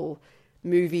typical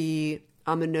movie.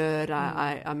 I'm a nerd.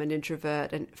 I'm an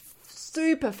introvert, and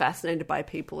super fascinated by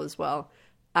people as well.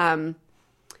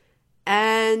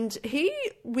 And he,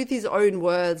 with his own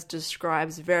words,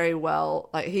 describes very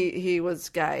well, like he was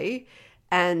gay,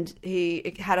 and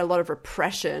he had a lot of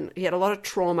repression. He had a lot of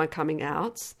trauma coming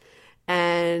out,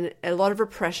 and a lot of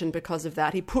repression because of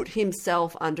that. He put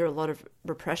himself under a lot of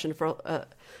repression for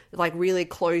really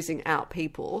closing out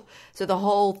people. So the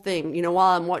whole thing,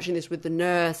 while I'm watching this with the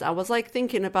nurse, I was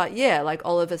thinking about,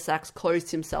 Oliver Sacks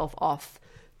closed himself off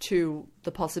to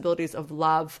the possibilities of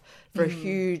love for a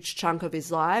huge chunk of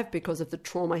his life because of the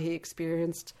trauma he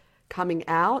experienced coming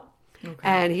out. Okay.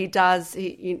 And he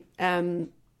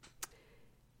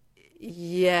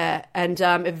Yeah, and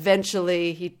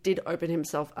eventually he did open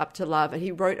himself up to love, and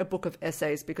he wrote a book of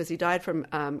essays because he died from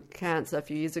cancer a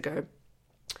few years ago,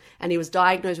 and he was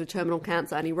diagnosed with terminal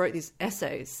cancer, and he wrote these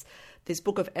essays, this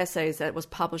book of essays that was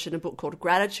published in a book called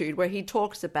Gratitude, where he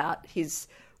talks about his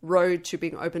road to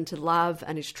being open to love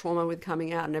and his trauma with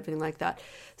coming out and everything like that.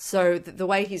 So the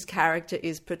way his character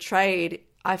is portrayed,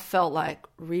 I felt like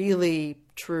really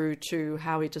true to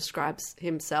how he describes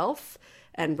himself.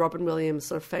 And Robin Williams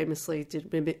sort of famously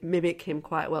did mimic him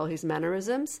quite well, his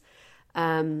mannerisms.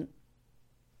 And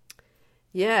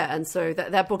so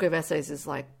that book of essays is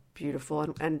like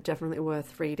beautiful and definitely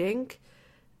worth reading.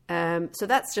 So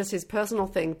that's just his personal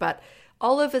thing. But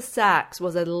Oliver Sacks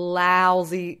was a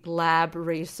lousy lab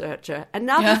researcher.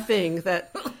 Another thing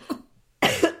that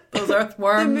those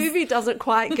earthworms, the movie doesn't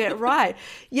quite get right.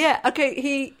 Yeah,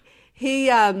 okay.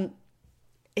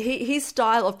 His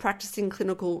style of practicing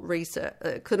clinical research,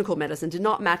 clinical medicine, did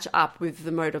not match up with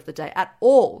the mode of the day at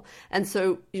all. And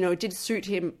so, it did suit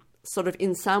him sort of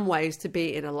in some ways to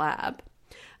be in a lab.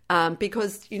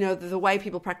 Because, the way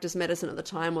people practiced medicine at the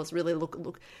time was really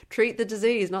look, treat the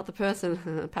disease, not the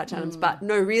person, Patch Adams. But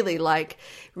no, really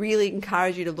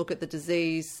encourage you to look at the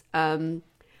disease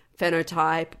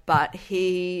phenotype. But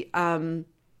he, wasn't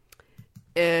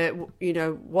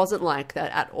like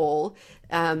that at all.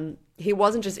 He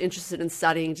wasn't just interested in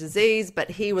studying disease,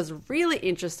 but he was really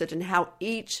interested in how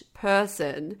each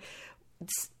person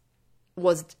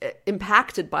was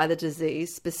impacted by the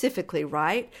disease specifically,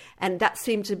 right? And that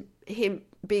seemed to him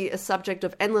be a subject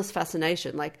of endless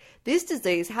fascination. Like, this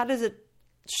disease, how does it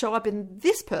show up in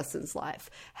this person's life?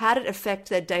 How did it affect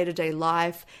their day-to-day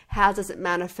life? How does it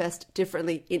manifest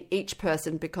differently in each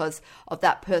person because of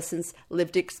that person's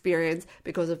lived experience,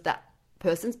 because of that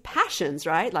person's passions,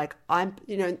 right? Like, I'm,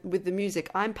 with the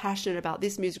music, I'm passionate about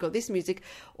this music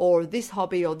or this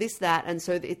hobby or that. And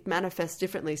so it manifests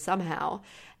differently somehow.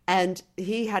 And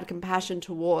he had compassion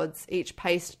towards each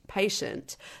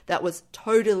patient that was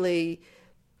totally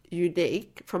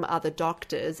unique from other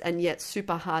doctors and yet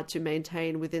super hard to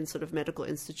maintain within sort of medical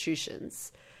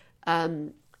institutions.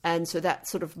 And so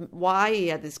that's sort of why he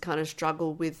had this kind of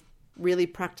struggle with really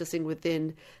practicing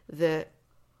within the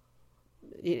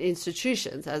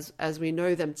institutions as we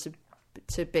know them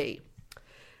to be.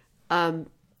 So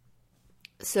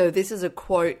this is a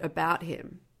quote about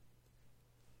him.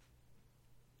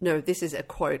 No, this is a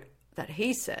quote that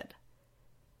he said.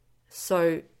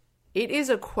 So it is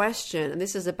a question, and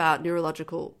this is about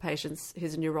neurological patients.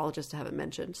 He's a neurologist, I haven't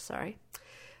mentioned, sorry.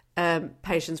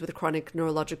 Patients with chronic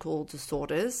neurological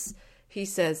disorders. He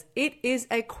says, it is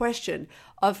a question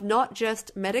of not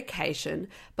just medication,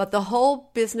 but the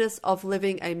whole business of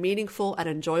living a meaningful and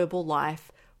enjoyable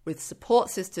life with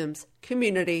support systems,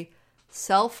 community,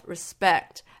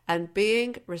 self-respect, and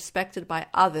being respected by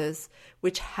others,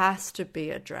 which has to be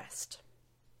addressed.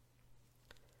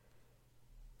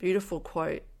 Beautiful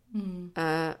quote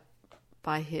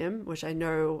by him, which I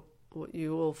know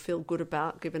you will feel good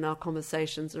about given our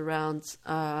conversations around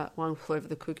One Flew Over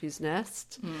the Cuckoo's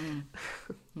Nest.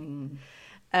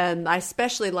 And I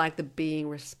especially like the being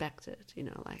respected,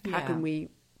 how can we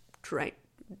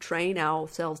train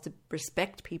ourselves to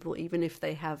respect people even if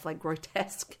they have like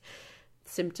grotesque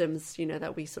symptoms,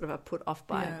 that we sort of are put off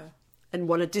by and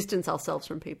want to distance ourselves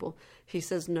from people. He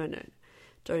says, no,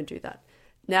 don't do that.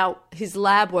 Now, his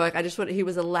lab work, he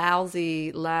was a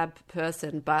lousy lab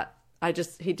person, but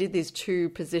he did these two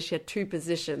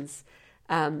positions,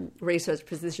 research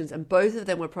positions, and both of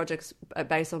them were projects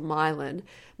based on myelin.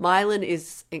 Myelin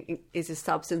is a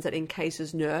substance that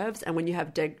encases nerves, and when you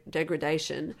have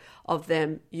degradation of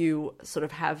them, you sort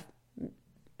of have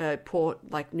poor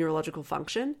like neurological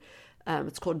function.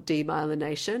 It's called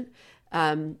demyelination.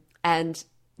 And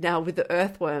now with the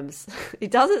earthworms, he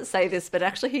doesn't say this, but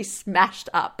actually he smashed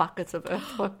up buckets of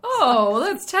earthworms. Oh,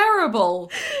 that's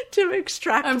terrible. To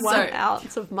extract 1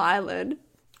 ounce of myelin.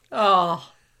 Oh.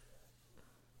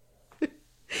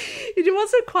 He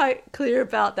wasn't quite clear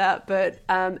about that, but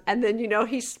and then he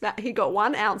got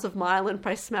 1 ounce of myelin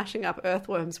by smashing up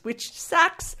earthworms, which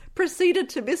Sacks proceeded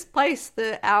to misplace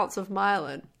the ounce of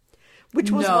myelin,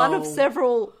 which was one of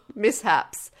several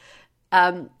mishaps.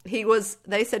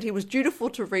 They said he was dutiful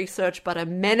to research, but a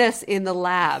menace in the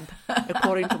lab,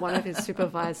 according to one of his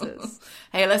supervisors.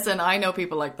 Hey, listen, I know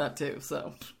people like that too,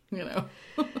 so,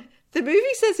 The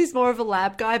movie says he's more of a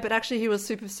lab guy, but actually he was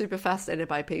super, super fascinated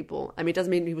by people. I mean, it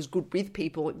doesn't mean he was good with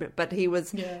people, but he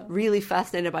was really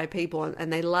fascinated by people,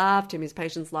 and they loved him. His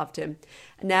patients loved him.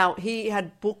 Now, he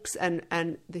had books,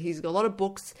 and he's got a lot of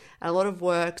books and a lot of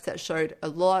works that showed a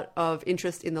lot of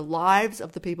interest in the lives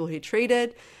of the people he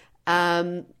treated.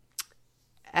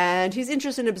 And his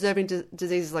interest in observing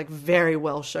disease is like very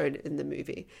well shown in the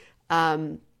movie.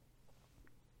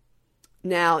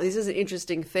 Now, this is an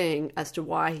interesting thing as to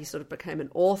why he sort of became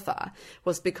an author,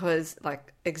 was because,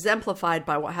 like, exemplified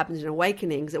by what happened in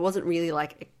Awakenings, it wasn't really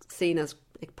like seen as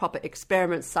proper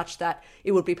experiments such that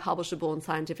it would be publishable in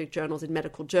scientific journals, in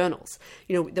medical journals.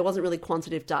 You know, there wasn't really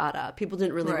quantitative data. People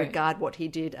didn't really regard what he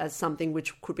did as something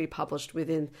which could be published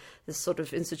within the sort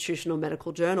of institutional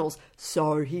medical journals.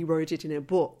 So he wrote it in a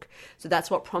book. So that's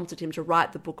what prompted him to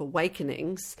write the book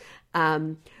Awakenings,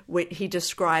 where he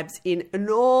describes in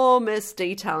enormous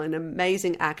detail and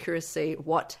amazing accuracy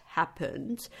what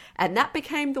happened. And that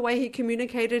became the way he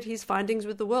communicated his findings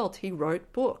with the world. He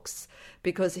wrote books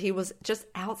because he was just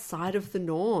outside of the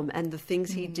norm, and the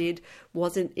things he did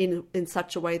wasn't in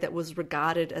such a way that was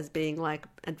regarded as being like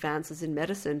advances in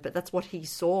medicine, but that's what he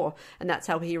saw, and that's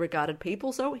how he regarded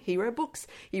people. So he wrote books.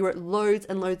 He wrote loads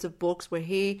and loads of books where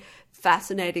he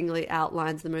fascinatingly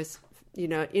outlines the most, you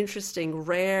know, interesting,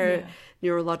 rare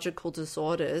neurological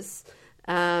disorders.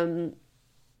 And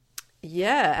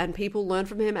people learn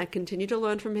from him and continue to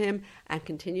learn from him and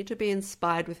continue to be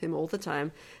inspired with him all the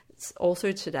time. It's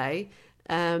also today.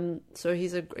 So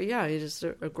he's just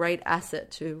a great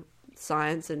asset to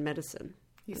science and medicine.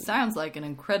 He sounds like an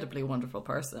incredibly wonderful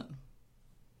person.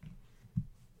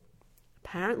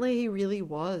 Apparently he really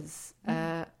was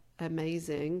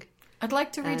amazing. I'd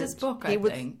like to read his book, I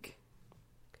think.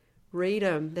 Read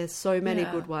them. There's so many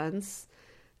good ones.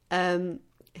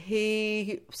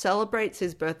 He celebrates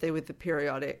his birthday with the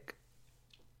periodic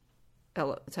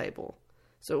table.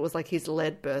 So it was like his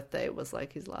lead birthday was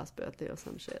like his last birthday or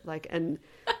some shit. Like, and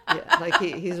yeah, like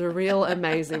he's a real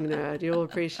amazing nerd. You'll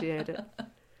appreciate it.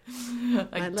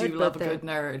 I do love a good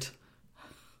nerd.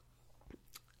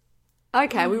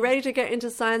 Okay, we ready to get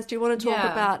into science? Do you want to talk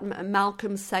about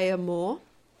Malcolm Sayer more?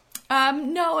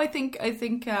 No, I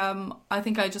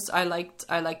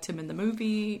liked him in the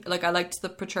movie. Like, I liked the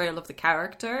portrayal of the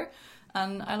character,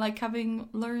 and I like having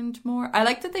learned more. I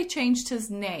like that they changed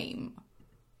his name.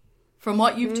 From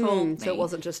what you've told me. So it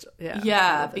wasn't just,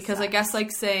 because I guess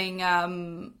like saying,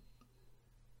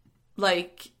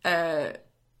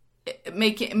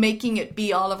 making it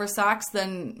be Oliver Sacks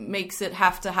then makes it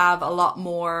have to have a lot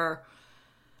more,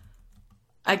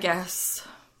 I guess,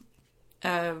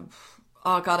 oh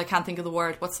God, I can't think of the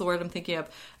word. What's the word I'm thinking of?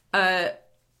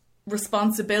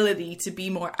 Responsibility to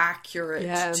be more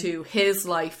accurate to his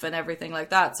life and everything like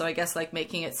that. So I guess like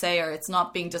making it Sayer, it's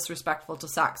not being disrespectful to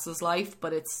Sax's life,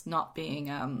 but it's not being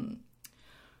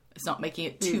it's not making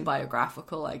it too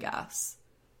biographical, I guess,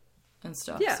 and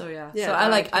stuff. So so I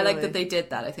like that they did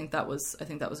that. I think that was a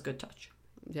good touch.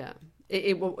 Yeah,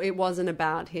 it wasn't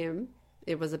about him.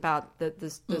 It was about the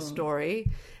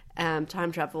story.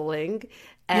 Time traveling,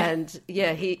 and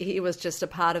he was just a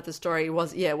part of the story. It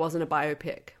wasn't a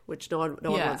biopic, which no one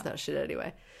wants that shit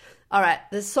anyway. All right,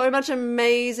 there's so much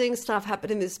amazing stuff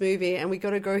happened in this movie, and we got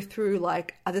to go through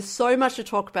there's so much to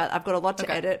talk about. I've got a lot to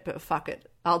edit, but fuck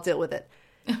it, I'll deal with it.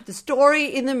 The story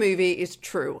in the movie is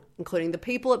true, including the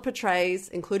people it portrays,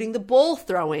 including the ball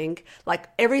throwing. Like,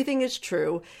 everything is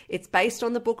true. It's based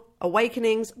on the book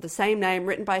Awakenings, the same name,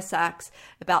 written by Sacks,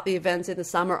 about the events in the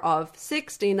summer of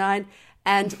 '69.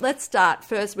 And let's start.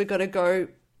 First, we're going to go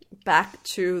back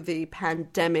to the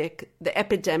epidemic,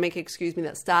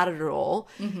 that started it all.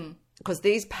 Mm-hmm. Because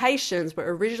these patients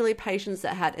were originally patients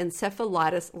that had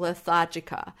encephalitis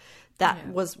lethargica. That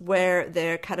was where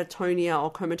their catatonia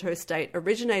or comatose state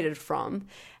originated from.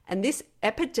 And this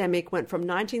epidemic went from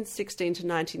 1916 to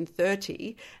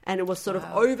 1930, and it was sort of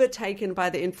overtaken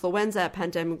by the influenza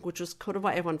pandemic, which was kind of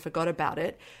why everyone forgot about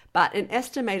it. But an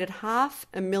estimated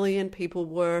 500,000 people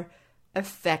were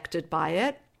affected by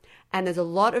it. And there's a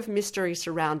lot of mystery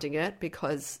surrounding it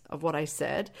because of what I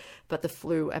said, but the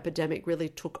flu epidemic really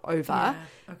took over. Yeah,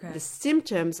 okay. The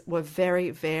symptoms were very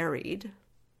varied.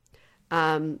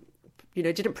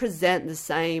 Didn't present the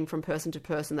same from person to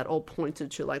person, that all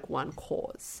pointed to one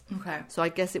cause. Okay. So I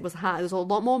guess it was hard. There's a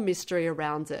lot more mystery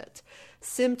around it.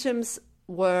 Symptoms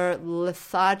were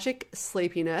lethargic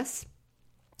sleepiness,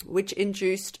 which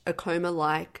induced a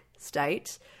coma-like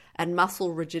state, and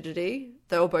muscle rigidity.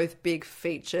 They were both big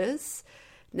features.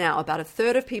 Now, about a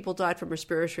third of people died from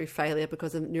respiratory failure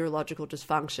because of neurological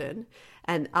dysfunction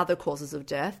and other causes of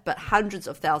death, but hundreds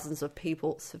of thousands of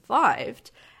people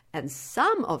survived. And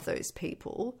some of those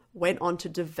people went on to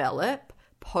develop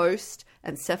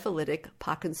post-encephalitic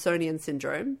Parkinsonian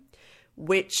syndrome,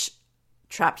 which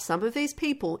trapped some of these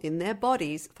people in their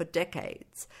bodies for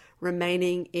decades,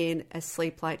 remaining in a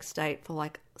sleep-like state for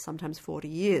sometimes 40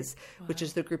 years, which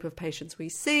is the group of patients we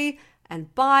see.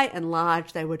 And by and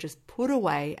large, they were just put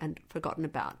away and forgotten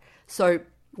about. So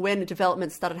when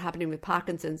development started happening with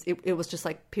Parkinson's, it was just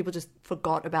like people just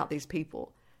forgot about these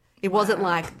people. It wasn't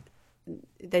like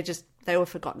they were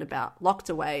forgotten about, locked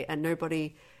away, and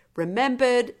nobody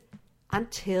remembered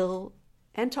until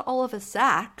enter Oliver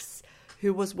Sacks,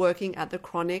 who was working at the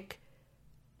chronic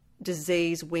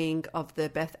disease wing of the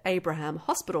Beth Abraham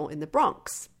Hospital in the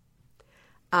Bronx.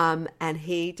 And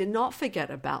he did not forget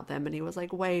about them. And he was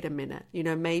like, wait a minute,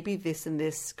 maybe this and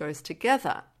this goes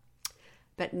together.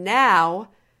 But now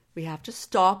we have to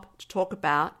stop to talk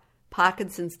about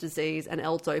Parkinson's disease and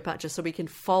L-DOPA just so we can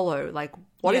follow, like,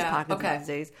 what is Parkinson's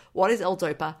disease? What is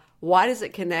L-DOPA? Why does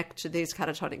it connect to these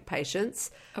catatonic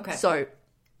patients? Okay. So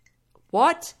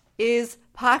what is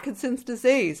Parkinson's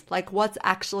disease? Like, what's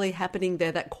actually happening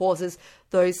there that causes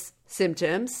those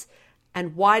symptoms?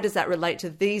 And why does that relate to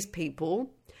these people?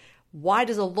 Why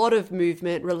does a lot of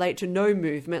movement relate to no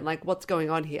movement? Like, what's going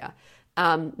on here?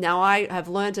 Now, I have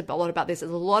learned a lot about this.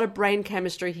 There's a lot of brain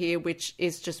chemistry here, which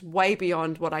is just way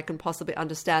beyond what I can possibly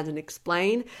understand and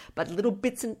explain. But little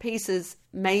bits and pieces,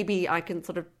 maybe I can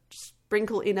sort of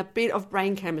sprinkle in a bit of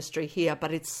brain chemistry here,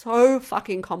 but it's so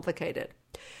fucking complicated.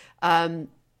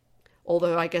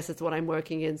 Although I guess it's what I'm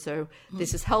working in. So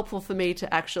this is helpful for me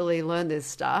to actually learn this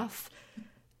stuff.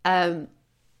 Okay.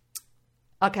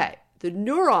 The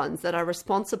neurons that are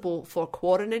responsible for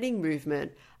coordinating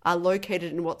movement are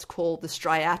located in what's called the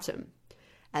striatum.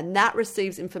 And that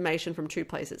receives information from two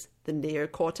places. The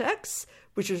neocortex,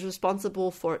 which is responsible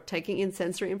for taking in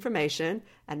sensory information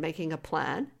and making a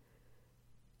plan.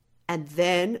 And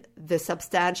then the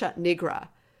substantia nigra.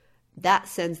 That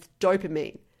sends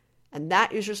dopamine. And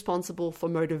that is responsible for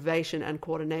motivation and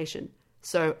coordination.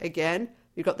 So again,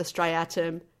 you've got the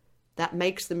striatum that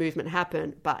makes the movement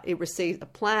happen, but it receives a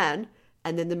plan,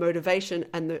 and then the motivation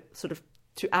and the sort of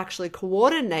to actually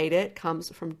coordinate it comes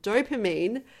from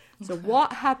dopamine. So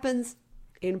what happens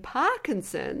in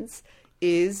Parkinson's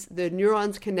is the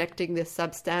neurons connecting the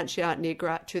substantia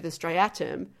nigra to the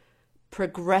striatum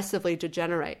progressively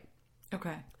degenerate.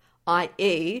 Okay.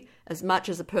 I.e., as much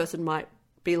as a person might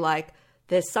be like,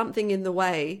 there's something in the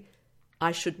way,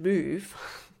 I should move,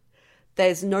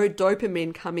 there's no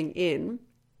dopamine coming in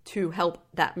to help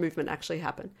that movement actually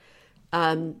happen.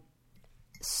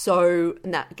 So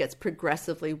and that gets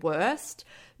progressively worse.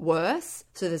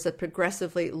 So there's a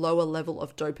progressively lower level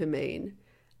of dopamine.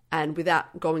 And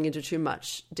without going into too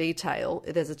much detail,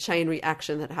 there's a chain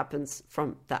reaction that happens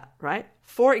from that, right?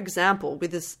 For example,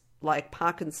 with this like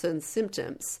Parkinson's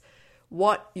symptoms,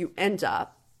 what you end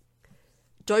up,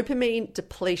 dopamine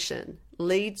depletion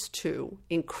leads to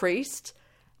increased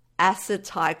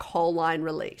acetylcholine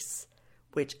release,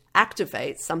 which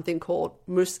activates something called,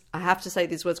 I have to say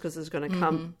these words because it's going to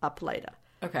come up later.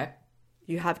 Okay.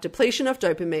 You have depletion of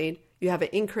dopamine, you have an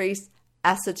increased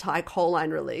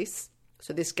acetylcholine release.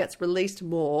 So this gets released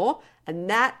more, and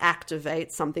that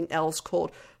activates something else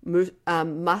called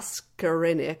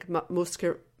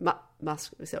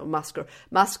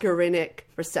muscarinic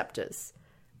receptors.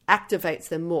 Activates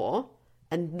them more,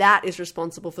 and that is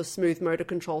responsible for smooth motor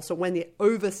control. So when you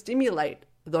overstimulate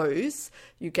those,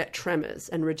 you get tremors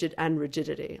and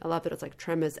rigidity. I love that it's like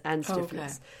tremors and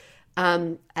stiffness.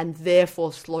 And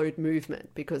therefore slowed movement,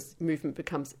 because movement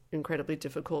becomes incredibly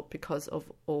difficult because of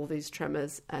all these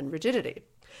tremors and rigidity.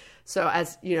 So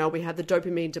as you know, we have the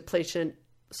dopamine depletion,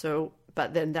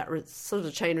 but then that sort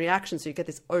of chain reaction, so you get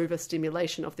this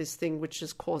overstimulation of this thing, which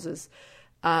just causes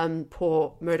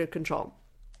poor motor control.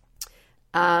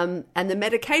 And the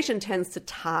medication tends to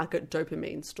target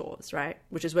dopamine stores, right?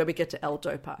 Which is where we get to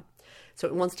L-DOPA. So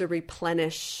it wants to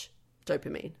replenish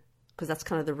dopamine because that's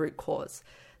kind of the root cause.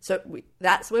 So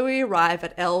that's where we arrive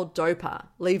at L-DOPA,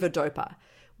 levodopa,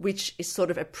 which is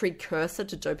sort of a precursor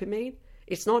to dopamine.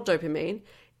 It's not dopamine.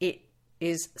 It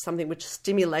is something which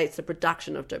stimulates the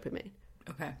production of dopamine.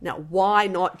 Okay. Now, why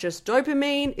not just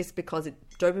dopamine? It's because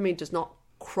dopamine does not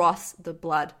cross the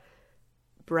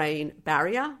blood-brain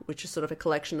barrier, which is sort of a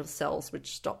collection of cells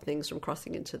which stop things from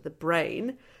crossing into the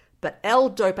brain. But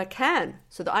L-DOPA can.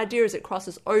 So the idea is it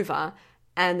crosses over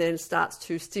and then starts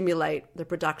to stimulate the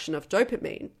production of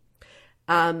dopamine.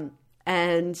 And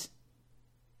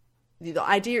the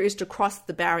idea is to cross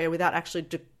the barrier without actually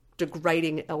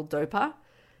degrading L-DOPA.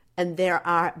 And there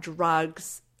are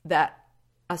drugs that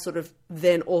are sort of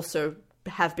then also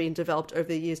have been developed over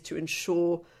the years to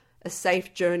ensure a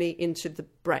safe journey into the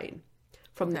brain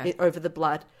from over the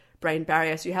blood-brain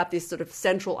barrier. So you have this sort of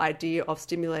central idea of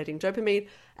stimulating dopamine,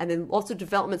 and then lots of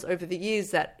developments over the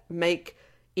years that make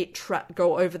it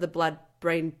go over the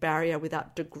blood-brain barrier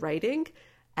without degrading.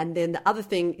 And then the other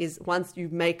thing is once you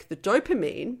make the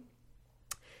dopamine,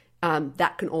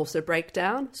 that can also break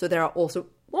down. So there are also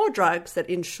more drugs that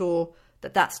ensure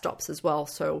that stops as well.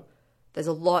 So there's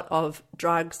a lot of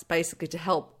drugs basically to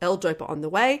help L-DOPA on the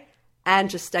way and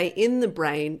just stay in the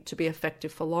brain to be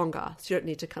effective for longer. So you don't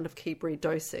need to kind of keep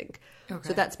redosing. Okay.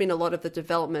 So that's been a lot of the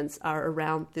developments are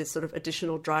around this sort of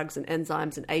additional drugs and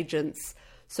enzymes and agents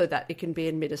so that it can be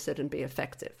administered and be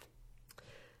effective.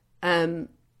 Okay.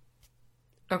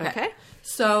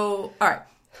 So, all right.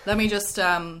 Let me just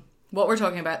what we're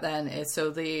talking about then is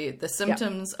so the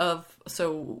symptoms of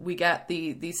we get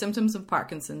the symptoms of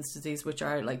Parkinson's disease, which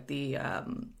are like the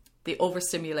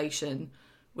overstimulation,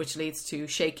 which leads to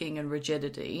shaking and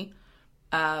rigidity.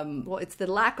 Well, it's the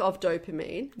lack of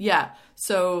dopamine. Yeah.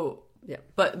 So Yeah.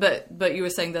 But you were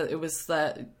saying that it was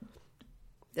that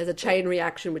There's a chain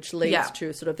reaction which leads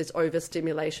to sort of this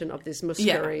overstimulation of this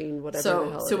muscarine, whatever the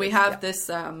hell So it we is. have this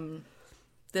the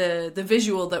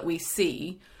visual that we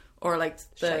see, or like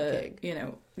the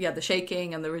shaking. The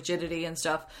shaking and the rigidity and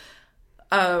stuff.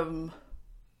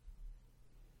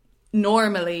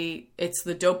 Normally it's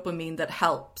the dopamine that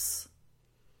helps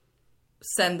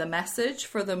send the message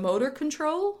for the motor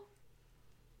control.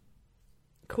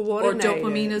 Coordinator. Or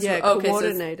dopamine is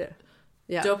coordinator.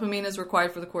 Yeah. Dopamine is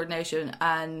required for the coordination,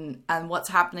 and what's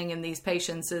happening in these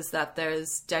patients is that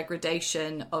there's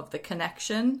degradation of the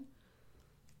connection.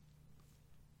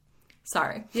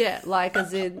 Sorry. Yeah, like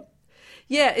as in,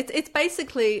 it's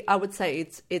basically, I would say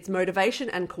it's motivation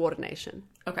and coordination.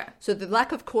 Okay. So the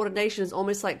lack of coordination is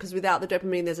almost like, because without the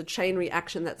dopamine, there's a chain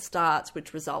reaction that starts,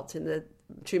 which results in the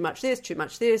too much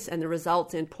this, and the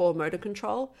results in poor motor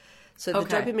control. So the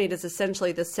dopamine is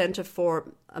essentially the center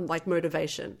for like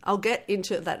motivation. I'll get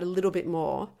into that a little bit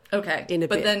more. Okay. In a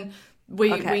bit. But then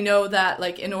we know that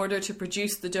like in order to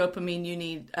produce the dopamine, you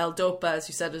need L-DOPA, as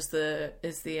you said, is the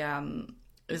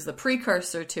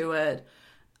precursor to it,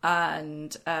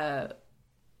 and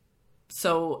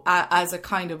so as a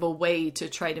kind of a way to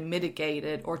try to mitigate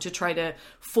it or to try to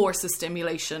force a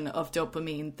stimulation of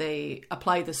dopamine, they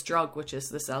apply this drug, which is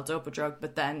this L-DOPA drug,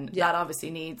 but then that obviously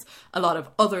needs a lot of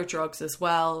other drugs as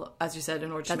well, as you said,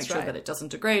 in order to make sure that it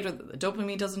doesn't degrade or that the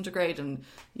dopamine doesn't degrade. And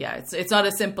it's not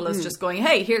as simple as just going,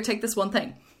 hey, here, take this one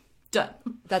thing. Done.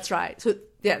 That's right. So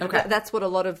that's what a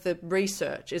lot of the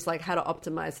research is, like how to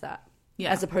optimize that.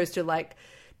 Yeah. As opposed to like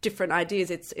different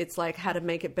ideas. It's like how to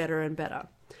make it better and better.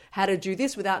 How to do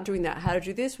this without doing that. How to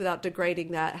do this without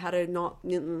degrading that. How to not...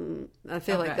 I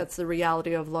feel like that's the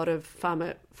reality of a lot of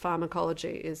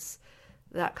pharmacology is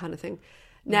that kind of thing.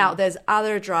 Now, there's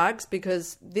other drugs,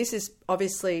 because this is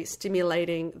obviously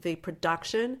stimulating the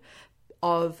production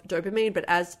of dopamine, but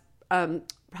as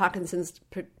Parkinson's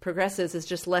progresses, there's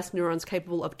just less neurons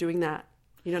capable of doing that.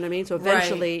 You know what I mean? So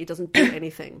eventually it doesn't do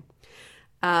anything.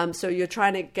 So you're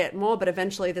trying to get more, but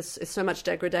eventually there's so much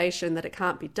degradation that it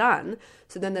can't be done.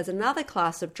 So then there's another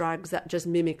class of drugs that just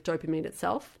mimic dopamine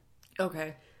itself.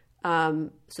 Okay.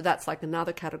 So that's like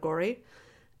another category.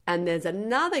 And there's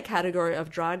another category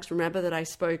of drugs. Remember that I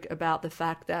spoke about the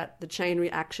fact that the chain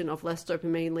reaction of less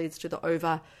dopamine leads to the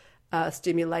over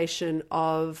stimulation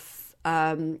of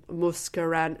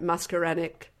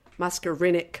muscarinic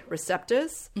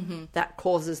receptors that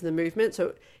causes the movement.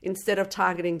 So instead of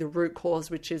targeting the root cause,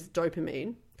 which is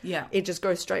dopamine, it just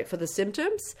goes straight for the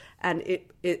symptoms. And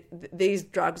these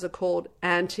drugs are called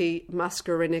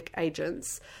anti-muscarinic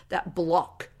agents that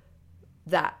block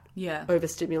that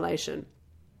overstimulation.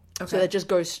 Okay. So that just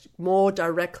goes more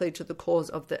directly to the cause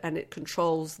of and it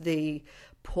controls the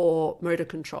poor motor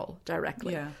control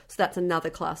directly. Yeah. So that's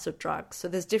another class of drugs. So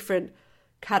there's different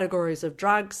categories of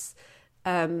drugs.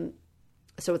 So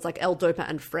it's like L-DOPA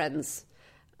and friends,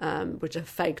 which are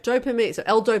fake dopamine. So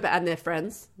L-DOPA and their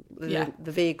friends, the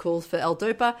vehicles for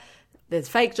L-DOPA. There's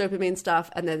fake dopamine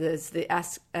stuff, and then there's the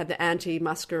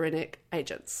anti-muscarinic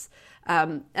agents.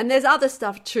 And there's other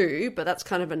stuff too, but that's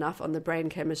kind of enough on the brain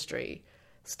chemistry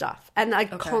stuff. And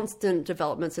constant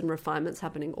developments and refinements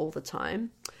happening all the time.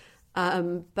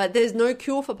 But there's no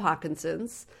cure for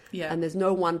Parkinson's, and there's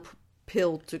no one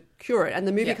pill to cure it. And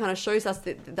the movie kind of shows us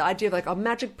the idea of like,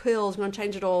 magic pills, we're going to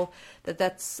change it all,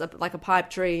 that's like a pipe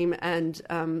dream. And,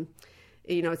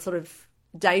 it's sort of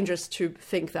dangerous to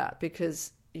think that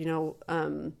because,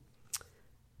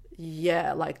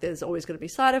 like there's always going to be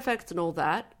side effects and all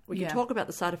that. We can talk about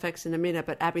the side effects in a minute,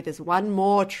 but Abby, there's one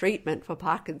more treatment for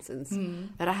Parkinson's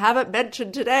that I haven't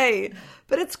mentioned today,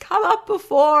 but it's come up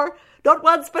before, not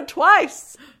once, but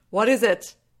twice. What is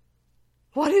it?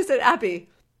 What is it, Abby?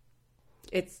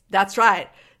 That's right.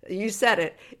 You said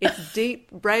it. It's deep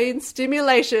brain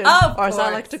stimulation, or as I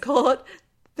like to call it,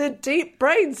 the deep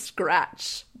brain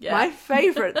scratch. Yeah. My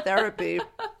favorite therapy.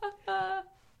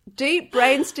 Deep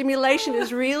brain stimulation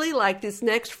is really like this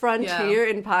next frontier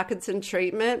in Parkinson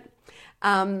treatment.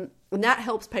 And that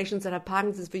helps patients that have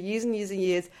Parkinson's for years and years and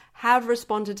years have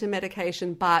responded to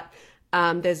medication, but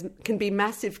there's can be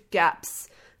massive gaps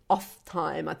off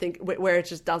time, I think, where it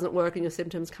just doesn't work and your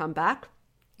symptoms come back.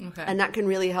 Okay. And that can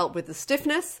really help with the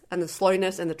stiffness and the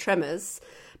slowness and the tremors,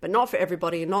 but not for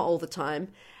everybody and not all the time.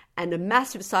 And a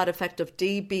massive side effect of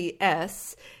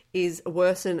DBS is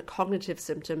worsen cognitive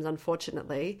symptoms,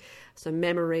 unfortunately. So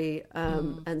memory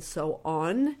and so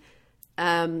on.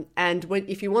 And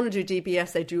if you want to do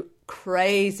DBS, they do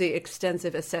crazy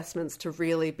extensive assessments to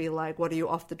really be like, what are you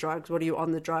off the drugs? What are you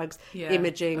on the drugs?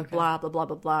 Imaging, blah, blah, blah,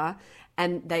 blah, blah.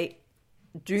 And they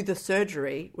do the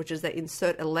surgery, which is they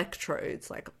insert electrodes,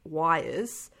 like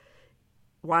wires,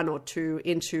 1 or 2,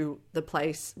 into the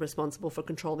place responsible for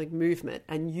controlling movement.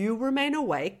 And you remain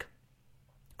awake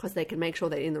because they can make sure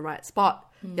they're in the right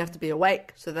spot. You have to be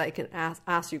awake so they can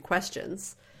ask you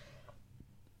questions.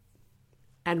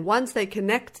 And once they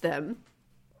connect them,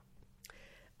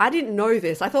 I didn't know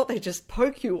this. I thought they just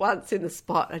poke you once in the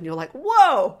spot and you're like,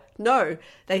 whoa! No,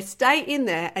 they stay in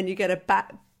there and you get a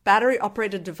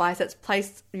battery-operated device that's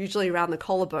placed usually around the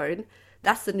collarbone.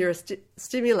 That's the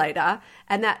neurostimulator,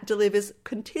 and that delivers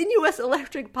continuous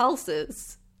electric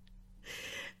pulses.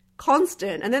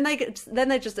 Constant. And then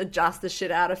they just adjust the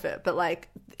shit out of it. But like,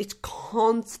 it's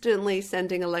constantly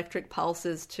sending electric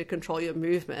pulses to control your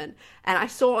movement. And I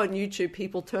saw on YouTube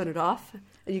people turn it off,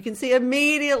 and you can see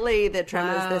immediately their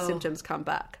tremors, their symptoms come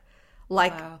back.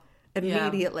 Like,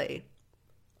 immediately. Yeah.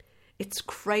 It's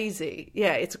crazy.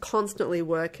 Yeah, it's constantly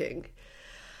working.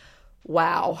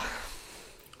 Wow.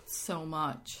 So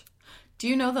much. Do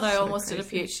you know that I almost did a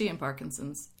PhD in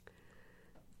Parkinson's?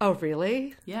 Oh,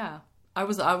 really? Yeah. I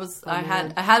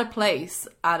had a place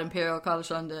at Imperial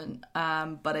College London,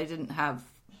 but I didn't have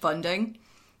funding.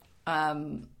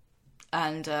 But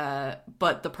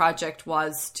the project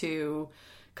was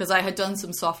because I had done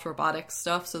some soft robotics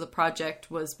stuff, so the project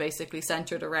was basically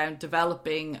centered around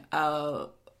developing a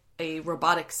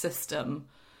robotic system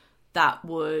that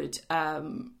would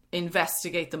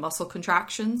investigate the muscle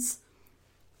contractions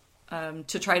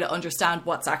to try to understand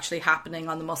what's actually happening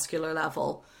on the muscular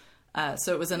level.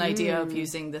 So it was an idea of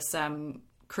using this,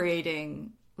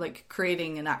 creating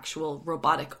an actual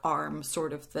robotic arm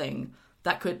sort of thing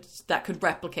that could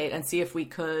replicate and see if we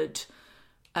could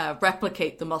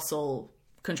replicate the muscle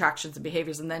contractions and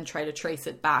behaviors, and then try to trace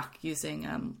it back using,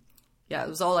 it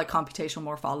was all like computational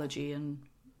morphology and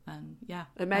yeah.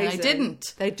 Amazing. And I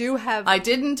didn't. They do have. I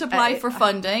didn't apply for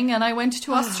funding, and I went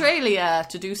to Australia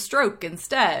to do stroke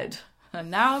instead.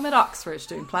 And now I'm at Oxford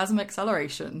doing plasma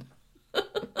acceleration.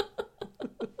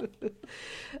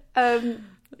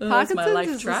 Parkinson's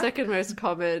is the second most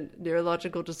common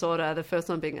neurological disorder, the first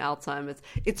one being Alzheimer's.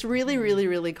 It's really, really,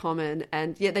 really common.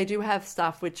 And yeah, they do have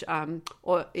stuff which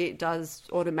or it does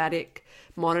automatic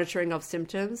monitoring of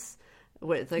symptoms,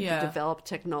 where they can develop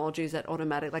technologies that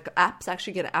automatic, like apps,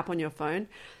 actually get an app on your phone.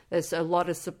 There's a lot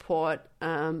of support.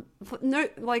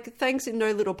 Thanks in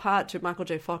no little part to Michael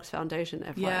J. Fox Foundation,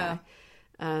 FYI. Yeah.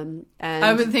 And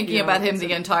I've been thinking about him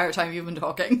the entire time you've been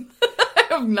talking. I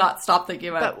have not stopped thinking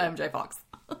about MJ Fox.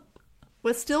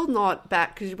 We're still not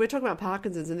back, because we're talking about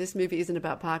Parkinson's, and this movie isn't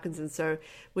about Parkinson's, so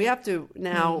we have to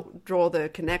now draw the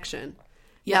connection.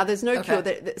 Yeah, now, there's no cure.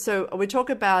 So we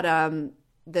talk about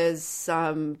there's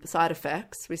some side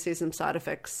effects. We see some side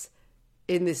effects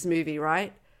in this movie,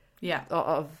 right? Yeah.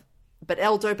 But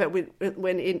L-Dopa,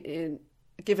 when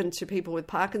given to people with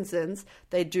Parkinson's,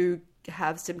 they do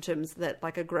have symptoms that,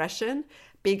 like aggression,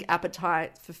 big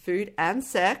appetite for food and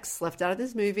sex, left out of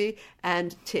this movie,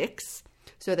 and tics.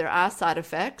 So there are side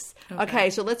effects. Okay,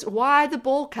 so why the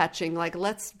ball catching? Like,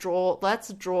 let's draw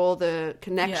the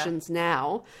connections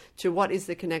now to what is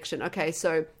the connection. Okay,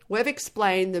 so we've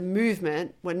explained the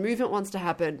movement. When movement wants to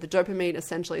happen, the dopamine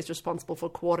essentially is responsible for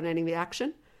coordinating the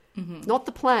action. Mm-hmm. Not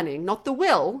the planning, not the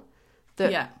will.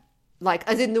 Like,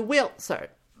 as in the will. So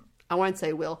I won't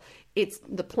say will. It's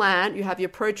the plan. You have your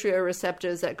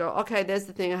proteoreceptors that go, okay, there's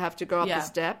the thing, I have to go up the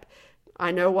step.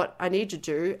 I know what I need to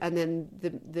do, and then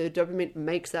the dopamine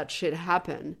makes that shit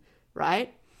happen,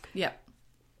 right? Yeah.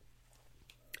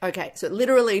 Okay, so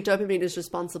literally dopamine is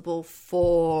responsible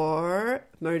for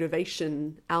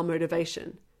motivation, our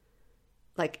motivation.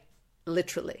 Like,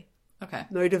 literally. Okay.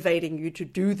 Motivating you to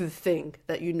do the thing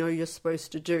that you know you're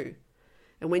supposed to do.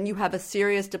 And when you have a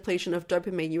serious depletion of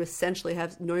dopamine, you essentially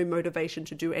have no motivation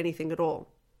to do anything at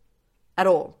all. At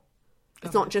all.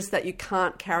 It's not just that you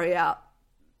can't carry out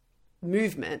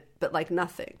movement, but like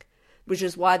nothing, which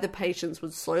is why the patients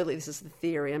would slowly, this is the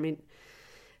theory, I mean,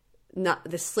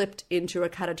 they slipped into a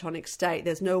catatonic state.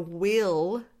 There's no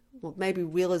will, well, maybe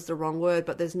will is the wrong word,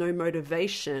 but there's no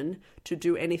motivation to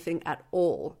do anything at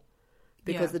all.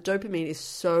 because the dopamine is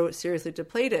so seriously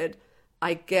depleted.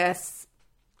 I guess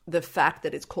the fact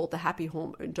that it's called the happy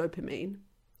hormone, dopamine,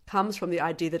 comes from the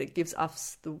idea that it gives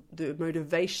us the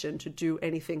motivation to do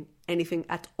anything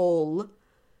at all.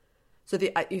 So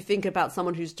you think about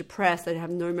someone who's depressed, they have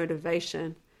no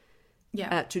motivation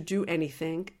to do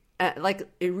anything. Like,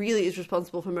 it really is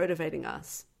responsible for motivating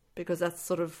us, because that's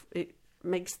sort of, it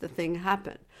makes the thing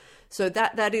happen. So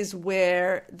that is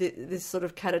where this sort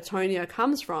of catatonia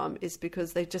comes from, is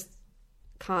because they just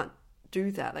can't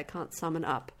do that. They can't summon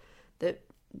up the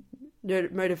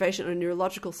motivation in a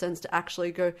neurological sense to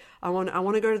actually go, I want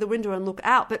to go to the window and look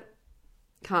out, but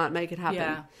can't make it happen.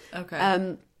 Yeah.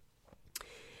 Okay.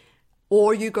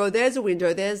 Or you go, there's a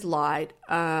window, there's light.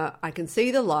 I can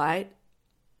see the light.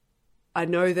 I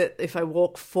know that if I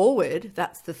walk forward,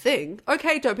 that's the thing.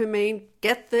 Okay, dopamine,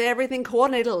 get everything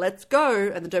coordinated, let's go.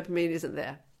 And the dopamine isn't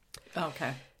there.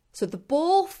 Okay. So the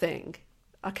ball thing.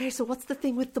 Okay, so what's the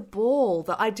thing with the ball?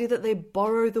 The idea that they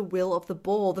borrow the will of the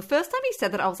ball. The first time he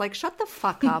said that, I was like, shut the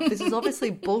fuck up. This is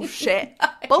obviously bullshit.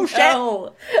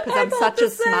 Bullshit. Because I'm such a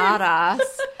smart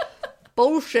ass.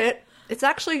 Bullshit. It's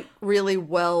actually really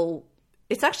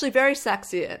it's actually very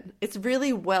Saxian. It's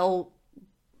really well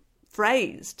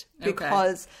phrased,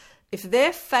 because if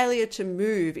their failure to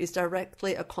move is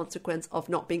directly a consequence of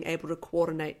not being able to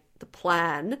coordinate the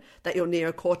plan that your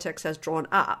neocortex has drawn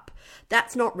up,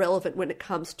 that's not relevant when it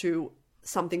comes to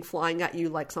something flying at you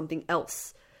like something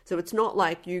else. So it's not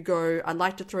like you go, I'd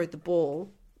like to throw the ball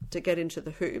to get into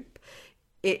the hoop.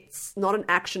 It's not an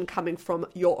action coming from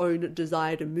your own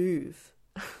desire to move.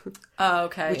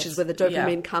 Which is where the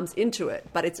dopamine comes into it,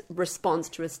 but it's response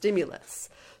to a stimulus.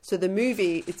 So the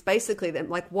movie, it's basically them,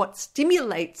 like, what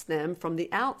stimulates them from the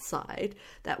outside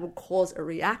that will cause a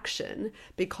reaction,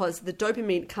 because the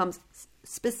dopamine comes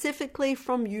specifically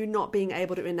from you not being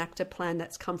able to enact a plan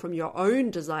that's come from your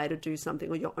own desire to do something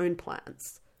or your own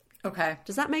plans. Okay.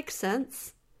 Does that make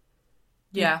sense?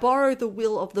 Yeah. You borrow the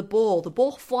will of the ball. The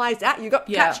ball flies out, you got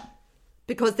catch.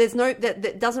 Because there's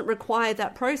that doesn't require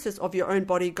that process of your own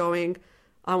body going,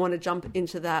 I want to jump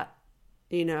into that,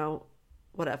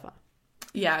 whatever.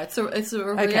 Yeah, it's a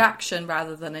reaction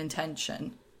rather than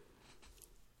intention.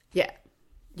 Yeah.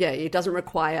 Yeah, it doesn't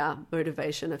require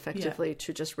motivation effectively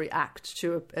to just react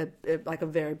to a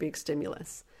very big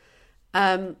stimulus.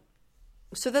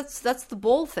 So that's the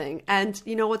ball thing. And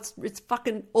it's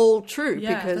fucking all true,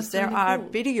 because there are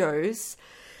videos.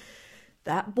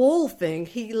 That ball thing,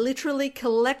 he literally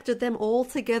collected them all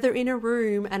together in a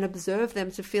room and observed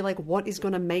them to feel like what is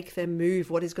going to make them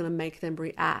move, what is going to make them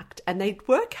react. And they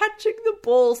were catching the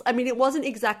balls. I mean, it wasn't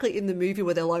exactly in the movie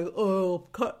where they're like, oh,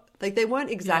 like they weren't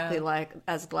exactly like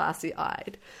as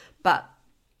glassy-eyed. But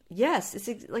yes,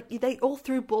 it's like they all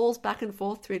threw balls back and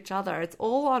forth to each other. It's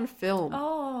all on film.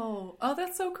 Oh,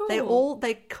 that's so cool.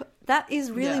 That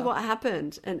is really what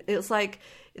happened. And it was like,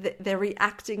 they're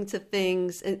reacting to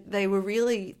things, and they were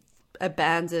really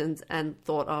abandoned and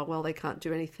thought, oh, well, they can't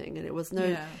do anything. And it was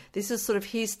this is sort of,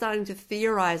 he's starting to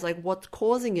theorize like what's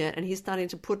causing it, and he's starting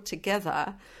to put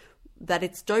together that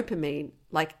it's dopamine.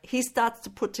 Like, he starts to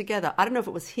put together, I don't know if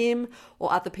it was him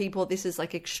or other people, this is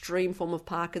like extreme form of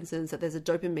Parkinson's, that there's a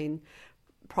dopamine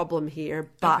problem here,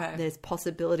 but there's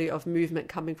possibility of movement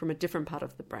coming from a different part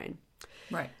of the brain.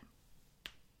 Right.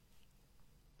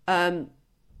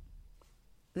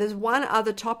 There's one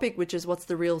other topic, which is what's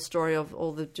the real story of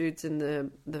all the dudes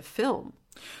in the film.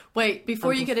 Wait,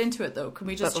 before you get into it, though, can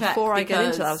we just check? Before I get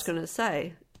into it, I was going to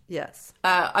say, yes.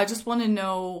 I just want to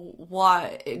know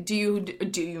why. Do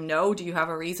you have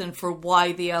a reason for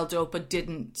why the L-Dopa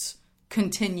didn't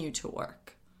continue to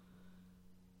work?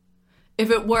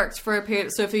 If it worked for a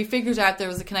period, so if he figured out there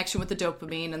was a connection with the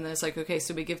dopamine, and then it's like, okay,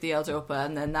 so we give the L-Dopa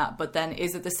and then that, but then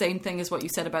is it the same thing as what you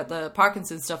said about the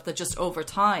Parkinson's stuff, that just over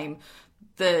time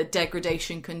the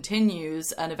degradation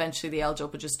continues and eventually the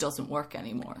L-Dopa just doesn't work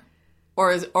anymore?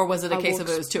 Or was it a case of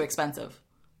it was too expensive?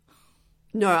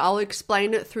 No, I'll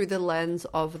explain it through the lens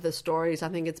of the stories. I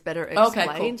think it's better explained.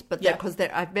 Okay, cool. But because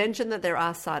I've mentioned that there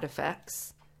are side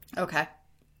effects. Okay.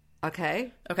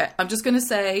 I'm just going to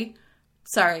say,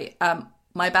 sorry,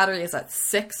 my battery is at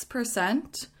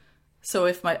 6%. So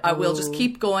if I will just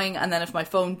keep going, and then if my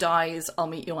phone dies, I'll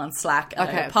meet you on Slack. And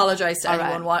I apologize to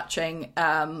anyone watching.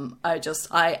 I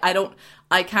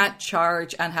can't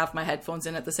charge and have my headphones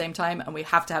in at the same time, and we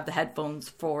have to have the headphones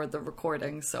for the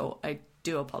recording. So I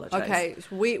do apologize. Okay,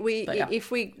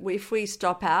 if we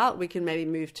stop out, we can maybe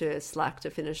move to Slack to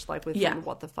finish like with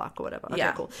what the fuck or whatever.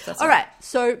 Okay, cool. All right.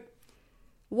 So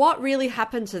what really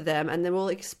happened to them, and then we'll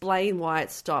explain why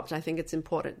it stopped. I think it's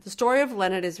important. The story of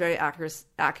Leonard is very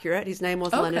accurate. His name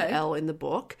was Leonard L. in the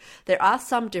book. There are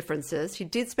some differences. He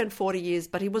did spend 40 years,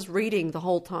 but he was reading the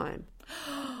whole time.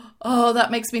 Oh, that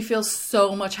makes me feel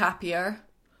so much happier.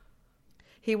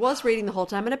 He was reading the whole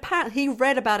time, and apparently he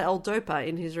read about L-Dopa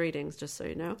in his readings, just so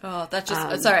you know. Oh, that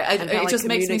just it just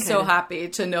makes me so happy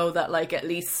to know that like at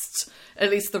least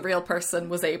the real person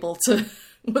was able to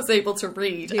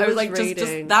read. I was like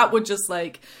just that would just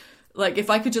like if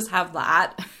I could just have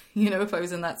that, you know, if I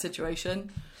was in that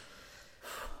situation.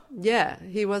 Yeah,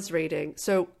 he was reading.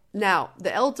 So now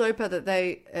the L-Dopa that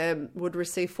they would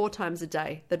receive 4 times a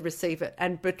day, they'd receive it,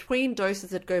 and between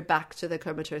doses it'd go back to the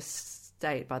comatose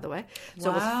state, by the way.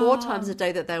 So It was 4 times a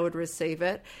day that they would receive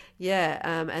it. Yeah.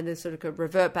 And then sort of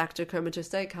revert back to comatose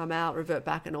state, come out, revert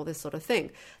back, and all this sort of thing.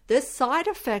 The side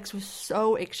effects were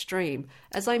so extreme.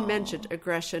 As I mentioned,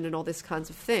 aggression and all these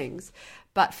kinds of things.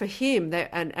 But for him,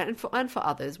 and for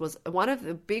others, was one of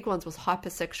the big ones was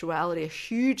hypersexuality, a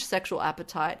huge sexual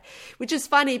appetite, which is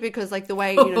funny because like the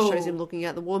way, you know, shows him looking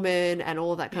at the woman and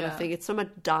all that kind of thing. It's so much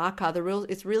darker.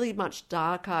 It's really much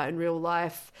darker in real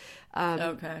life.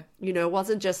 You know, it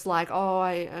wasn't just like,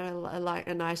 I like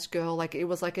a nice girl. Like it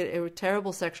was like a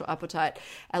terrible sexual appetite,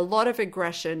 a lot of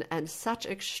aggression, and such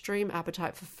extreme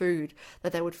appetite for food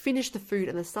that they would finish the food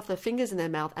and then stuff their fingers in their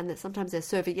mouth and then sometimes their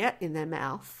serviette in their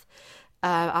mouth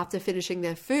after finishing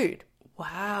their food.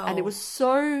 Wow. And it was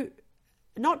so,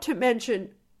 not to mention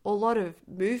a lot of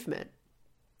movement.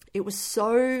 It was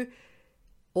so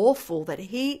awful that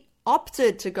he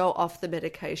opted to go off the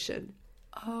medication.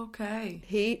 Okay.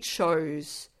 He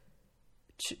chose,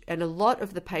 and a lot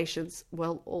of the patients,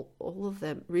 well, all of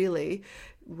them really,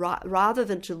 rather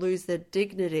than to lose their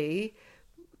dignity,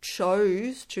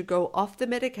 chose to go off the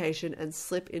medication and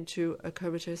slip into a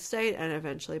comatose state and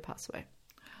eventually pass away.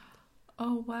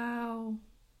 Oh, wow.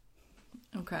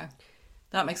 Okay.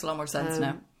 That makes a lot more sense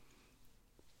now.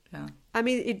 Yeah. I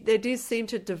mean, they do seem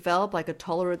to develop like a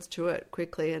tolerance to it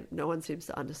quickly, and no one seems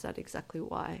to understand exactly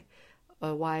why.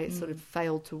 Or why it sort of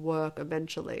failed to work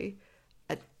eventually.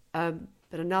 But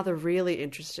another really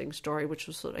interesting story, which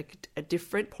was sort of a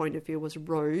different point of view, was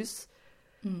Rose.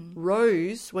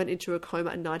 Rose went into a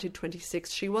coma in 1926.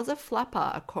 She was a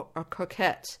flapper, a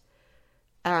coquette.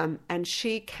 And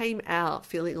she came out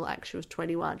feeling like she was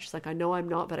 21. She's like, I know I'm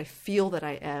not, but I feel that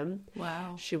I am.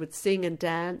 Wow. She would sing and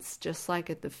dance just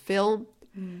like at the film.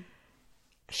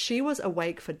 She was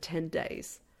awake for 10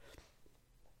 days.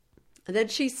 And then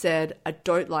she said, I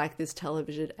don't like this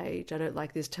television age. I don't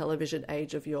like this television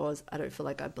age of yours. I don't feel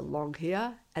like I belong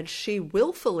here. And she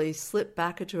willfully slipped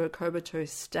back into a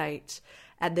comatose state.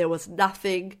 And there was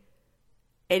nothing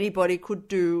anybody could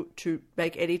do to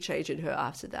make any change in her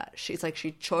after that. She's like,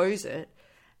 she chose it.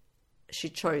 She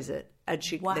chose it. And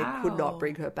they could not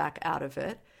bring her back out of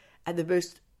it. And the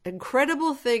most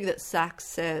incredible thing that Sachs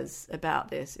says about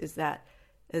this is that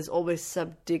there's always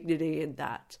some dignity in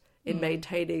that, in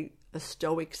maintaining a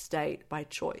stoic state by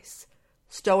choice.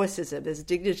 Stoicism, there's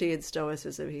dignity in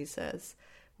stoicism, he says,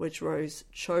 which Rose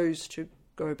chose to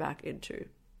go back into.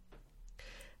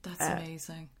 That's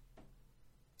amazing.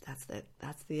 That's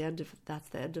the end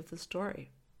of the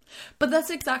story. But that's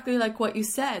exactly like what you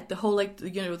said, the whole, like,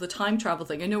 you know, the time travel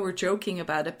thing. I know we're joking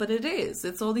about it, but it is.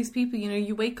 It's all these people, you know,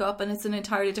 you wake up and it's an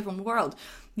entirely different world.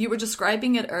 You were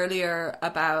describing it earlier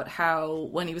about how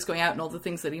when he was going out and all the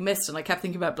things that he missed, and I kept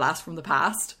thinking about Blast from the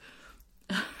Past.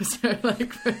 So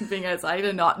like being outside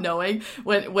and not knowing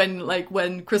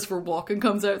when Christopher Walken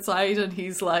comes outside and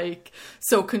he's like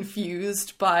so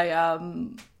confused by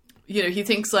you know, he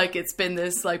thinks like it's been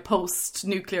this like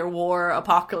post-nuclear war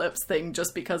apocalypse thing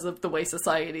just because of the way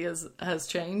society has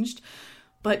changed.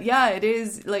 But yeah, it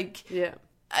is like,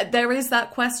 there is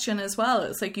that question as well.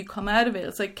 It's like you come out of it.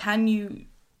 It's like, can you,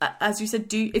 as you said,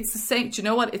 it's the same. Do you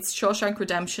know what? It's Shawshank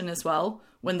Redemption as well.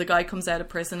 When the guy comes out of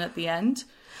prison at the end.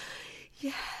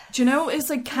 Yeah. Do you know? It's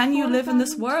like, can you live in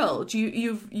this world?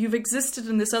 You've existed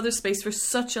in this other space for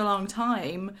such a long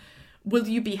time. Will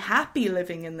you be happy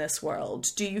living in this world?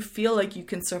 Do you feel like you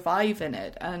can survive in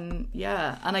it? And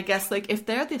yeah, and I guess like if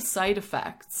they're the side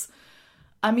effects,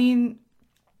 I mean,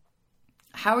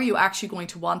 how are you actually going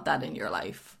to want that in your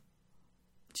life?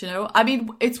 Do you know? I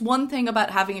mean, it's one thing about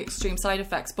having extreme side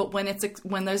effects, but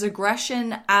when there's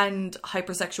aggression and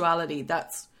hypersexuality,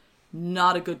 that's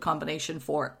not a good combination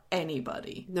for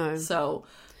anybody. No. So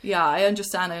yeah, I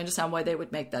understand why they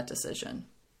would make that decision.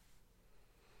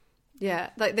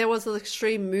 Yeah, like there was an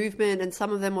extreme movement, and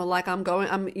some of them were like,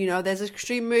 there's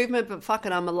extreme movement, but fuck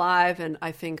it, I'm alive. And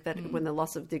I think that when the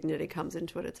loss of dignity comes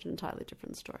into it, it's an entirely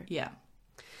different story. Yeah.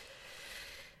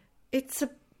 It's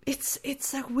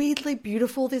it's like weirdly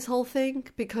beautiful, this whole thing,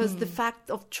 because the fact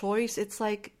of choice, it's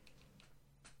like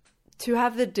to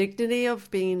have the dignity of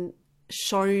being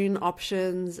shown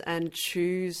options and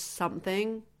choose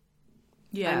something.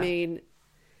 Yeah. I mean,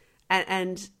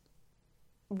 and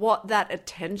what that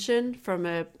attention from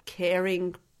a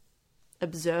caring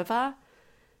observer,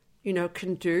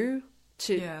 can do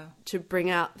to bring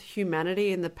out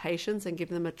humanity in the patients and give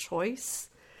them a choice.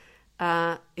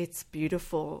 It's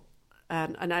beautiful.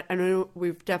 And I know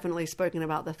we've definitely spoken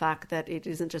about the fact that it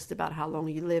isn't just about how long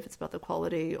you live, it's about the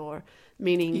quality or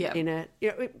meaning in it.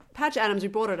 Patch Adams, we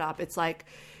brought it up. It's like,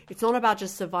 it's not about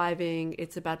just surviving.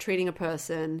 It's about treating a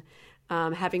person,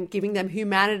 giving them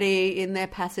humanity in their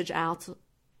passage out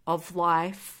of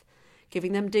life,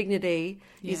 giving them dignity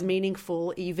is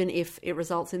meaningful, even if it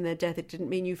results in their death. It didn't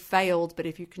mean you failed, but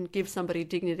if you can give somebody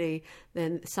dignity,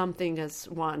 then something has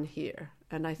won here.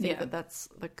 And I think that's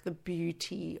like the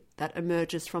beauty that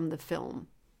emerges from the film.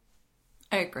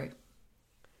 I agree.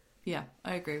 Yeah,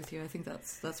 I agree with you. I think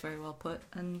that's very well put.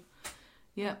 And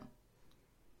yeah.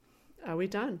 Are we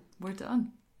done? We're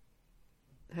done.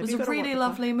 It was a really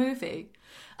lovely movie.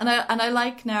 And I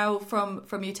like now from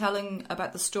you telling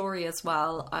about the story as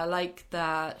well, I like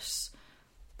that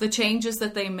the changes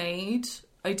that they made,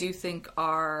 I do think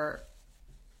are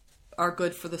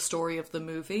good for the story of the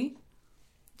movie.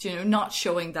 Not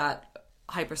showing that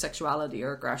hypersexuality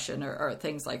or aggression or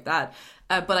things like that.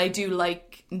 But I do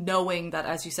like knowing that,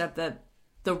 as you said, that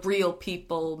the real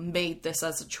people made this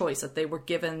as a choice, that they were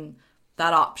given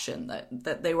that option,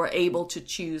 that they were able to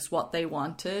choose what they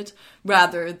wanted,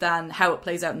 rather than how it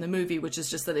plays out in the movie, which is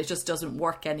just that it just doesn't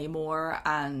work anymore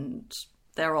and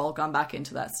they're all gone back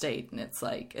into that state. And it's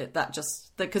like,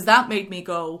 because that made me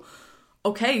go,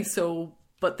 okay, so,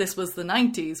 but this was the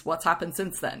 90s, what's happened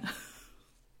since then?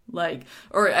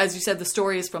 Or as you said, the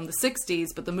story is from the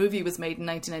 60s, but the movie was made in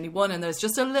 1991, and there's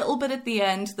just a little bit at the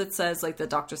end that says, like, the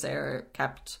doctor's error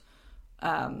kept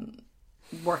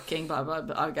working, blah, blah,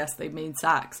 blah. I guess they mean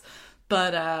sax.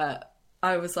 But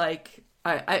I was like,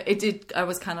 I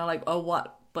was kind of like, oh,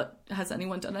 what? But has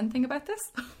anyone done anything about this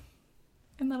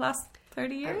in the last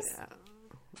 30 years? Oh, yeah.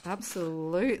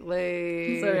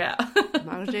 Absolutely. So yeah.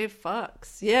 Michael J.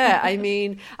 Fox. Yeah, I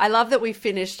mean, I love that we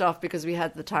finished off because we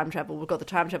had the time travel. We've got the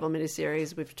time travel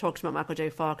miniseries. We've talked about Michael J.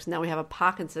 Fox. Now we have a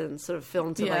Parkinson's sort of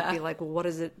film to be like, well, what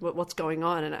is it? What's going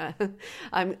on? And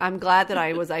I'm glad that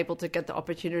I was able to get the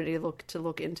opportunity to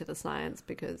look into the science,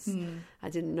 because I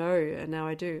didn't know, and now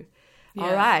I do. Yeah.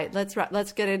 All right,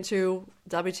 let's get into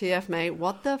WTF, mate.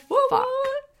 What the fuck?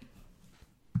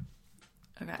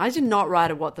 Okay. I did not write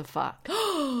a what the fuck.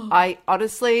 I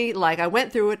honestly, I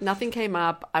went through it, nothing came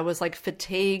up. I was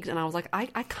fatigued, and I was like,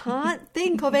 I can't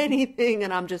think of anything,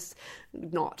 and I'm just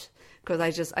not, because I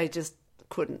just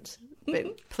couldn't.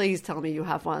 But please tell me you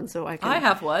have one, so I can. I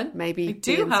have one. Maybe I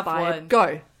do have one.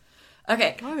 Go.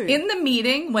 Okay. Go. In the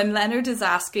meeting, when Leonard is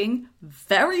asking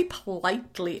very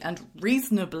politely and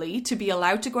reasonably to be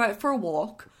allowed to go out for a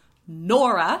walk,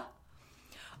 Nora,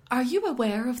 are you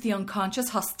aware of the unconscious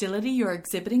hostility you're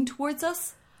exhibiting towards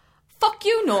us? Fuck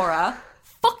you, Nora.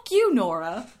 Fuck you,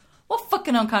 Nora. What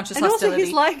fucking unconscious hostility? Also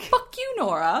he's like, fuck you,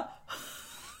 Nora.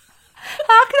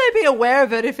 How can I be aware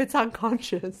of it if it's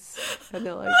unconscious? And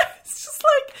they're like, it's just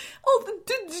like, oh,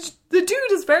 the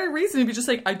dude is very reasonable. Just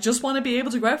like, I just want to be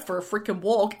able to go out for a freaking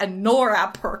walk. And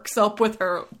Nora perks up with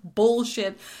her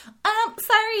bullshit.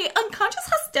 Sorry, unconscious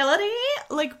hostility?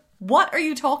 Like, what are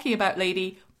you talking about,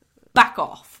 lady? Back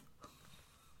off.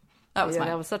 That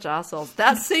was such assholes.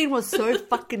 That scene was so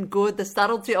fucking good. The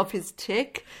subtlety of his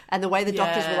tick and the way the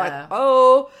doctors were like,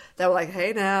 oh, they were like,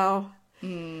 hey now.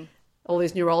 All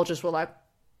these neurologists were like,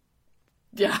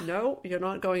 no, you're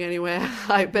not going anywhere.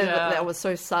 That was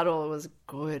so subtle. It was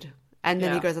good. And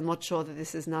then he goes, I'm not sure that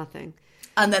this is nothing.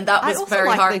 And then that was very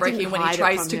heartbreaking when he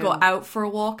tries to go out for a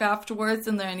walk afterwards,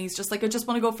 and then he's just like, I just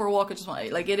want to go for a walk. It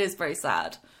is very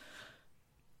sad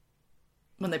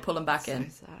when they pull him back in.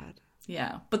 So sad.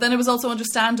 Yeah. But then it was also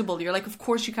understandable. You're like, of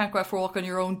course you can't go out for a walk on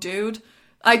your own, dude.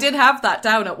 I did have that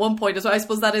down at one point as well. I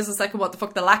suppose that is the second what the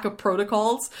fuck, the lack of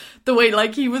protocols. The way,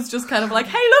 he was just kind of like,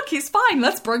 hey, look, he's fine.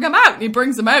 Let's bring him out. And he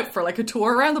brings him out for, a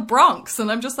tour around the Bronx.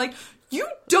 And I'm just like, you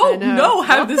don't know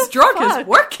how this drug is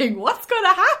working. What's going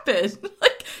to happen?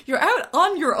 You're out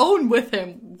on your own with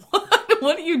him.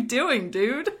 What are you doing,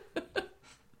 dude?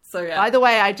 So, yeah. By the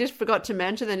way, I just forgot to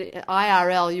mention that in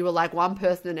IRL, you were like one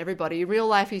person and everybody. In real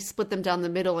life, he split them down the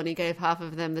middle and he gave half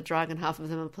of them the drug and half of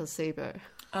them a placebo.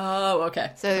 Oh,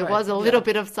 okay. So there was a little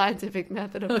bit of scientific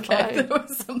method of play. There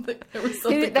was something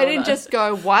they didn't just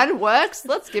go, one works,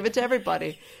 let's give it to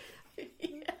everybody.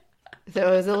 There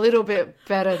was a little bit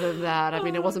better than that. I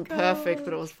mean, it wasn't perfect,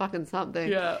 but it was fucking something.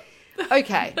 Yeah.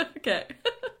 Okay. Okay.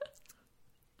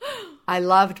 I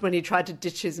loved when he tried to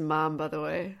ditch his mum, by the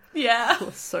way. Yeah. It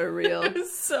was so real. It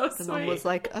was so The sweet. mum was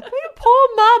like, oh, your poor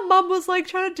mum. Mum was like,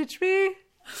 trying to ditch me.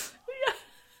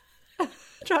 Yeah.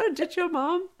 Trying to ditch your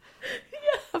mum.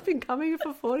 Yeah. I've been coming here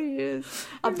for 40 years.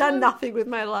 I've done nothing with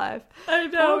my life. I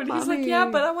know. Oh, and he's like, mummy. yeah,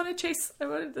 but I want to chase,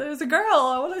 there's a girl.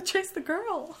 I want to chase the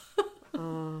girl.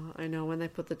 Oh, I know. When they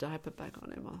put the diaper back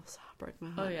on him, I broke my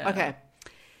heart. Oh, yeah. Okay.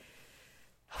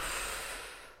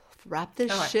 Wrap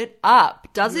this All right. shit up.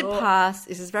 Does it Yup. pass?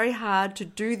 This is very hard to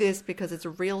do this because it's a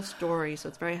real story, so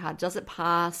it's very hard. Does it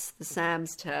pass the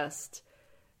SAMS test?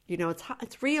 You know, it's hard,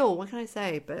 it's real. What can I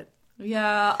say? But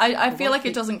Yeah, I feel like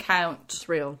it doesn't count. it's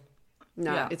real.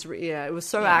 No, Yeah. it was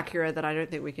so accurate that I don't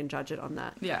think we can judge it on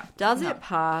that. Yeah. Does No. it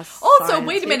pass? Also, science?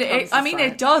 wait a Here minute. comes the It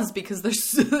science. does because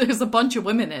there's a bunch of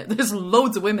women in it. There's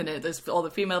loads of women in it. There's all the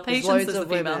female patients. loads There's the of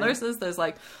female women. nurses. There's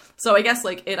like, so I guess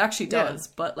like it actually Yeah. does.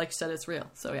 But like you said, it's real.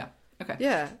 So yeah. Okay.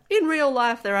 Yeah, in real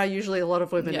life, there are usually a lot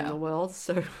of women in Yeah. the world.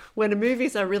 So when the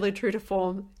movies are really true to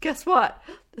form, guess what?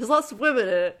 There's lots of women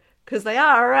in it because they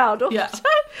are around all Yeah. the time.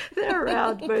 They're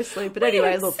around mostly. But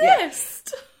anyway, look, yeah.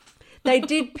 Exist. They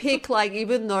did pick, like,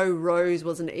 even though Rose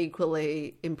was an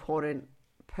equally important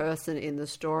person in the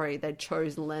story, they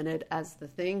chose Leonard as the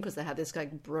thing because they have this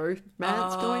like bromance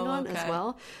going on as okay.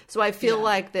 well. So I feel Yeah.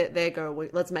 like that they go,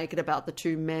 let's make it about the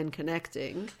two men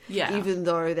connecting. Yeah. Even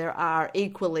though there are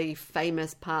equally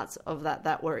famous parts of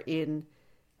that were in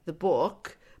the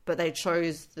book, but they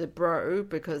chose the bro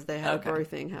because they had Okay. a bro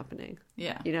thing happening.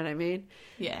 Yeah. You know what I mean?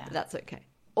 Yeah. That's okay.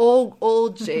 All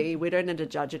G, we don't need to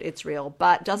judge it. It's real.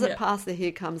 But does it Yeah. pass the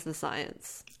here comes the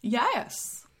science?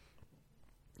 Yes.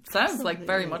 Sounds like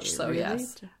very much so. Really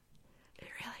Yes. It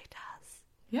really does.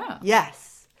 Yeah.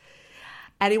 Yes.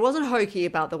 And it wasn't hokey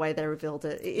about the way they revealed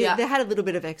it. Yeah. They had a little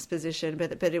bit of exposition,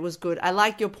 but it was good. I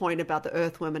like your point about the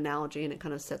earthworm analogy, and it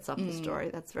kind of sets up the story.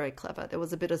 That's very clever. There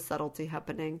was a bit of subtlety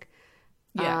happening.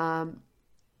 Yeah.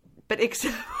 But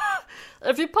except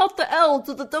if you pop the L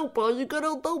to the dopa, you get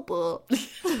L dopa.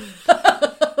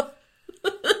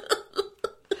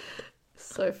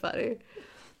 So funny.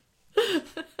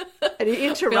 And he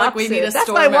interrupts I feel like we need it. a That's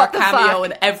Storm my or what the cameo fuck.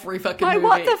 in every fucking My movie.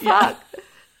 what the Yeah. fuck?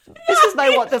 This is my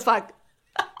what the fuck.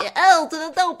 L to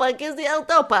the dopa gives the L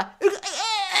dopa.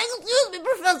 Excuse me,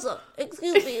 professor.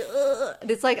 Excuse me. And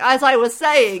it's like, as I was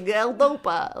saying, L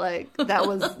dopa. Like, that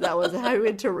was how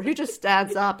he just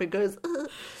stands up and goes,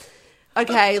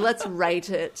 okay, let's rate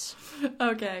it.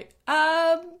 Okay.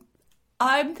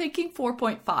 I'm thinking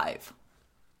 4.5.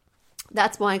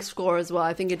 That's my score as well.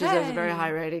 I think it deserves a very Hey. high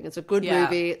rating. It's a good Yeah.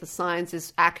 movie. The science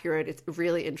is accurate. It's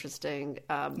really interesting.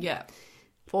 Yeah.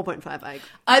 4.5.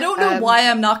 I don't know why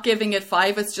I'm not giving it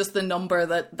 5. It's just the number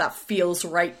that feels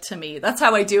right to me. That's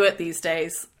how I do it these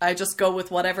days. I just go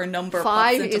with whatever number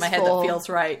pops 5 into is my head for- that feels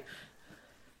right.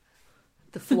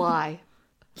 The Fly.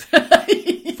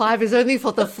 5 is only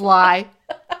for The Fly.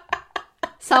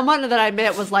 Someone that I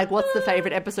met was like, what's the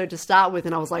favorite episode to start with?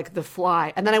 And I was like, The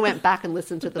Fly. And then I went back and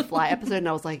listened to The Fly episode and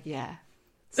I was like, yeah,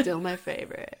 still my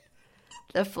favorite.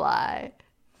 The Fly.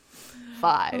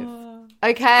 5.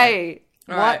 Okay.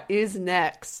 All What right. is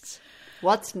next?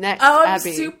 What's next, Oh, I'm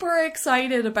Abby? super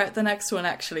excited about the next one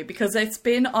actually because it's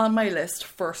been on my list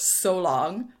for so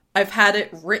long. I've had it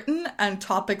written and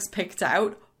topics picked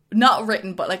out. Not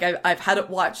written, but like I've had it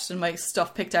watched and my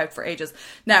stuff picked out for ages.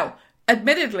 Now,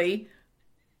 admittedly,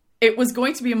 it was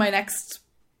going to be my next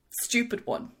stupid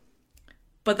one.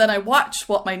 But then I watched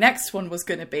what my next one was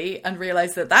going to be and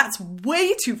realized that that's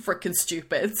way too freaking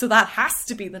stupid. So that has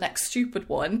to be the next stupid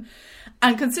one.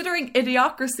 And considering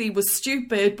Idiocracy was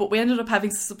stupid, but we ended up having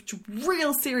such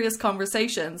real serious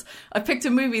conversations, I picked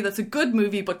a movie that's a good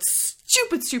movie, but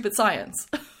stupid, stupid science.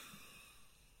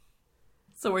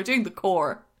 So we're doing The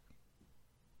Core.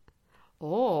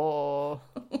 Oh,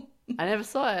 I never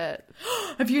saw it.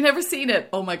 Have you never seen it?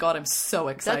 Oh my god, I'm so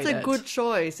excited. That's a good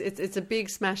choice. It's a big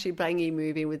smashy bangy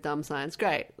movie with dumb science.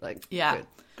 Great, like Yeah.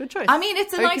 good choice. I mean,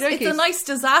 it's a Okie nice dokies.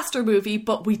 disaster movie,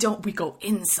 but we go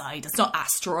inside. It's not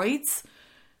asteroids.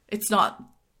 It's not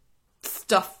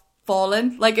stuff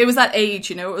falling. Like it was that age,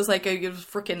 you know. It was like a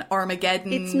freaking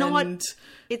Armageddon. It's not. And,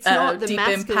 It's not the Deep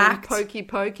masculine Impact. pokey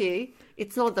pokey.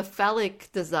 It's not the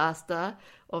phallic disaster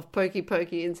of pokey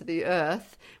pokey into the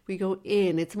earth. We go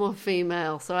in. It's more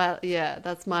female. So yeah,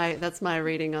 that's my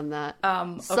reading on that.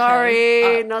 Okay.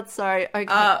 Sorry, not sorry.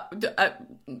 Okay.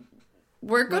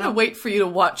 We're gonna wait for you to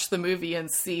watch the movie and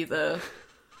see the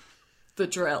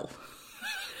drill.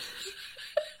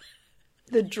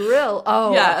 The drill.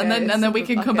 Oh, Yeah, okay. and then we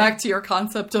Super- can come okay. back to your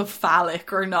concept of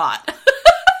phallic or not.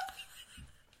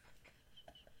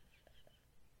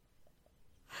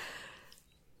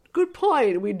 Good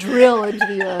point. We drill into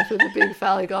the earth with a big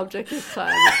phallic object this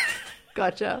time.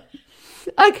 Gotcha.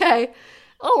 Okay.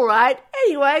 All right.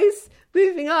 Anyways,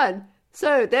 moving on.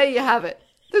 So there you have it.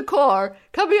 The Core,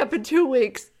 coming up in 2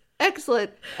 weeks.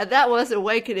 Excellent. And that was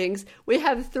Awakenings. We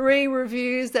have 3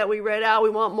 reviews that we read out. We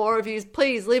want more reviews.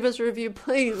 Please leave us a review.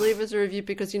 Please leave us a review,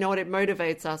 because you know what? It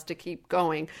motivates us to keep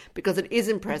going, because it is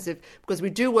impressive, because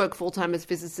we do work full-time as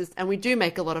physicists and we do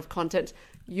make a lot of content.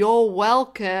 You're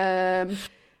welcome.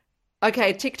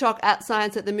 Okay, TikTok at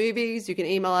Science at the Movies. You can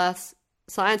email us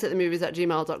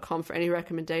scienceatthemovies@gmail.com for any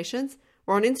recommendations.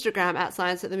 We're on Instagram at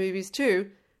Science at the Movies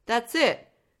too. That's it.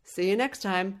 See you next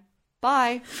time.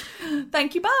 Bye.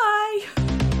 Thank you. Bye.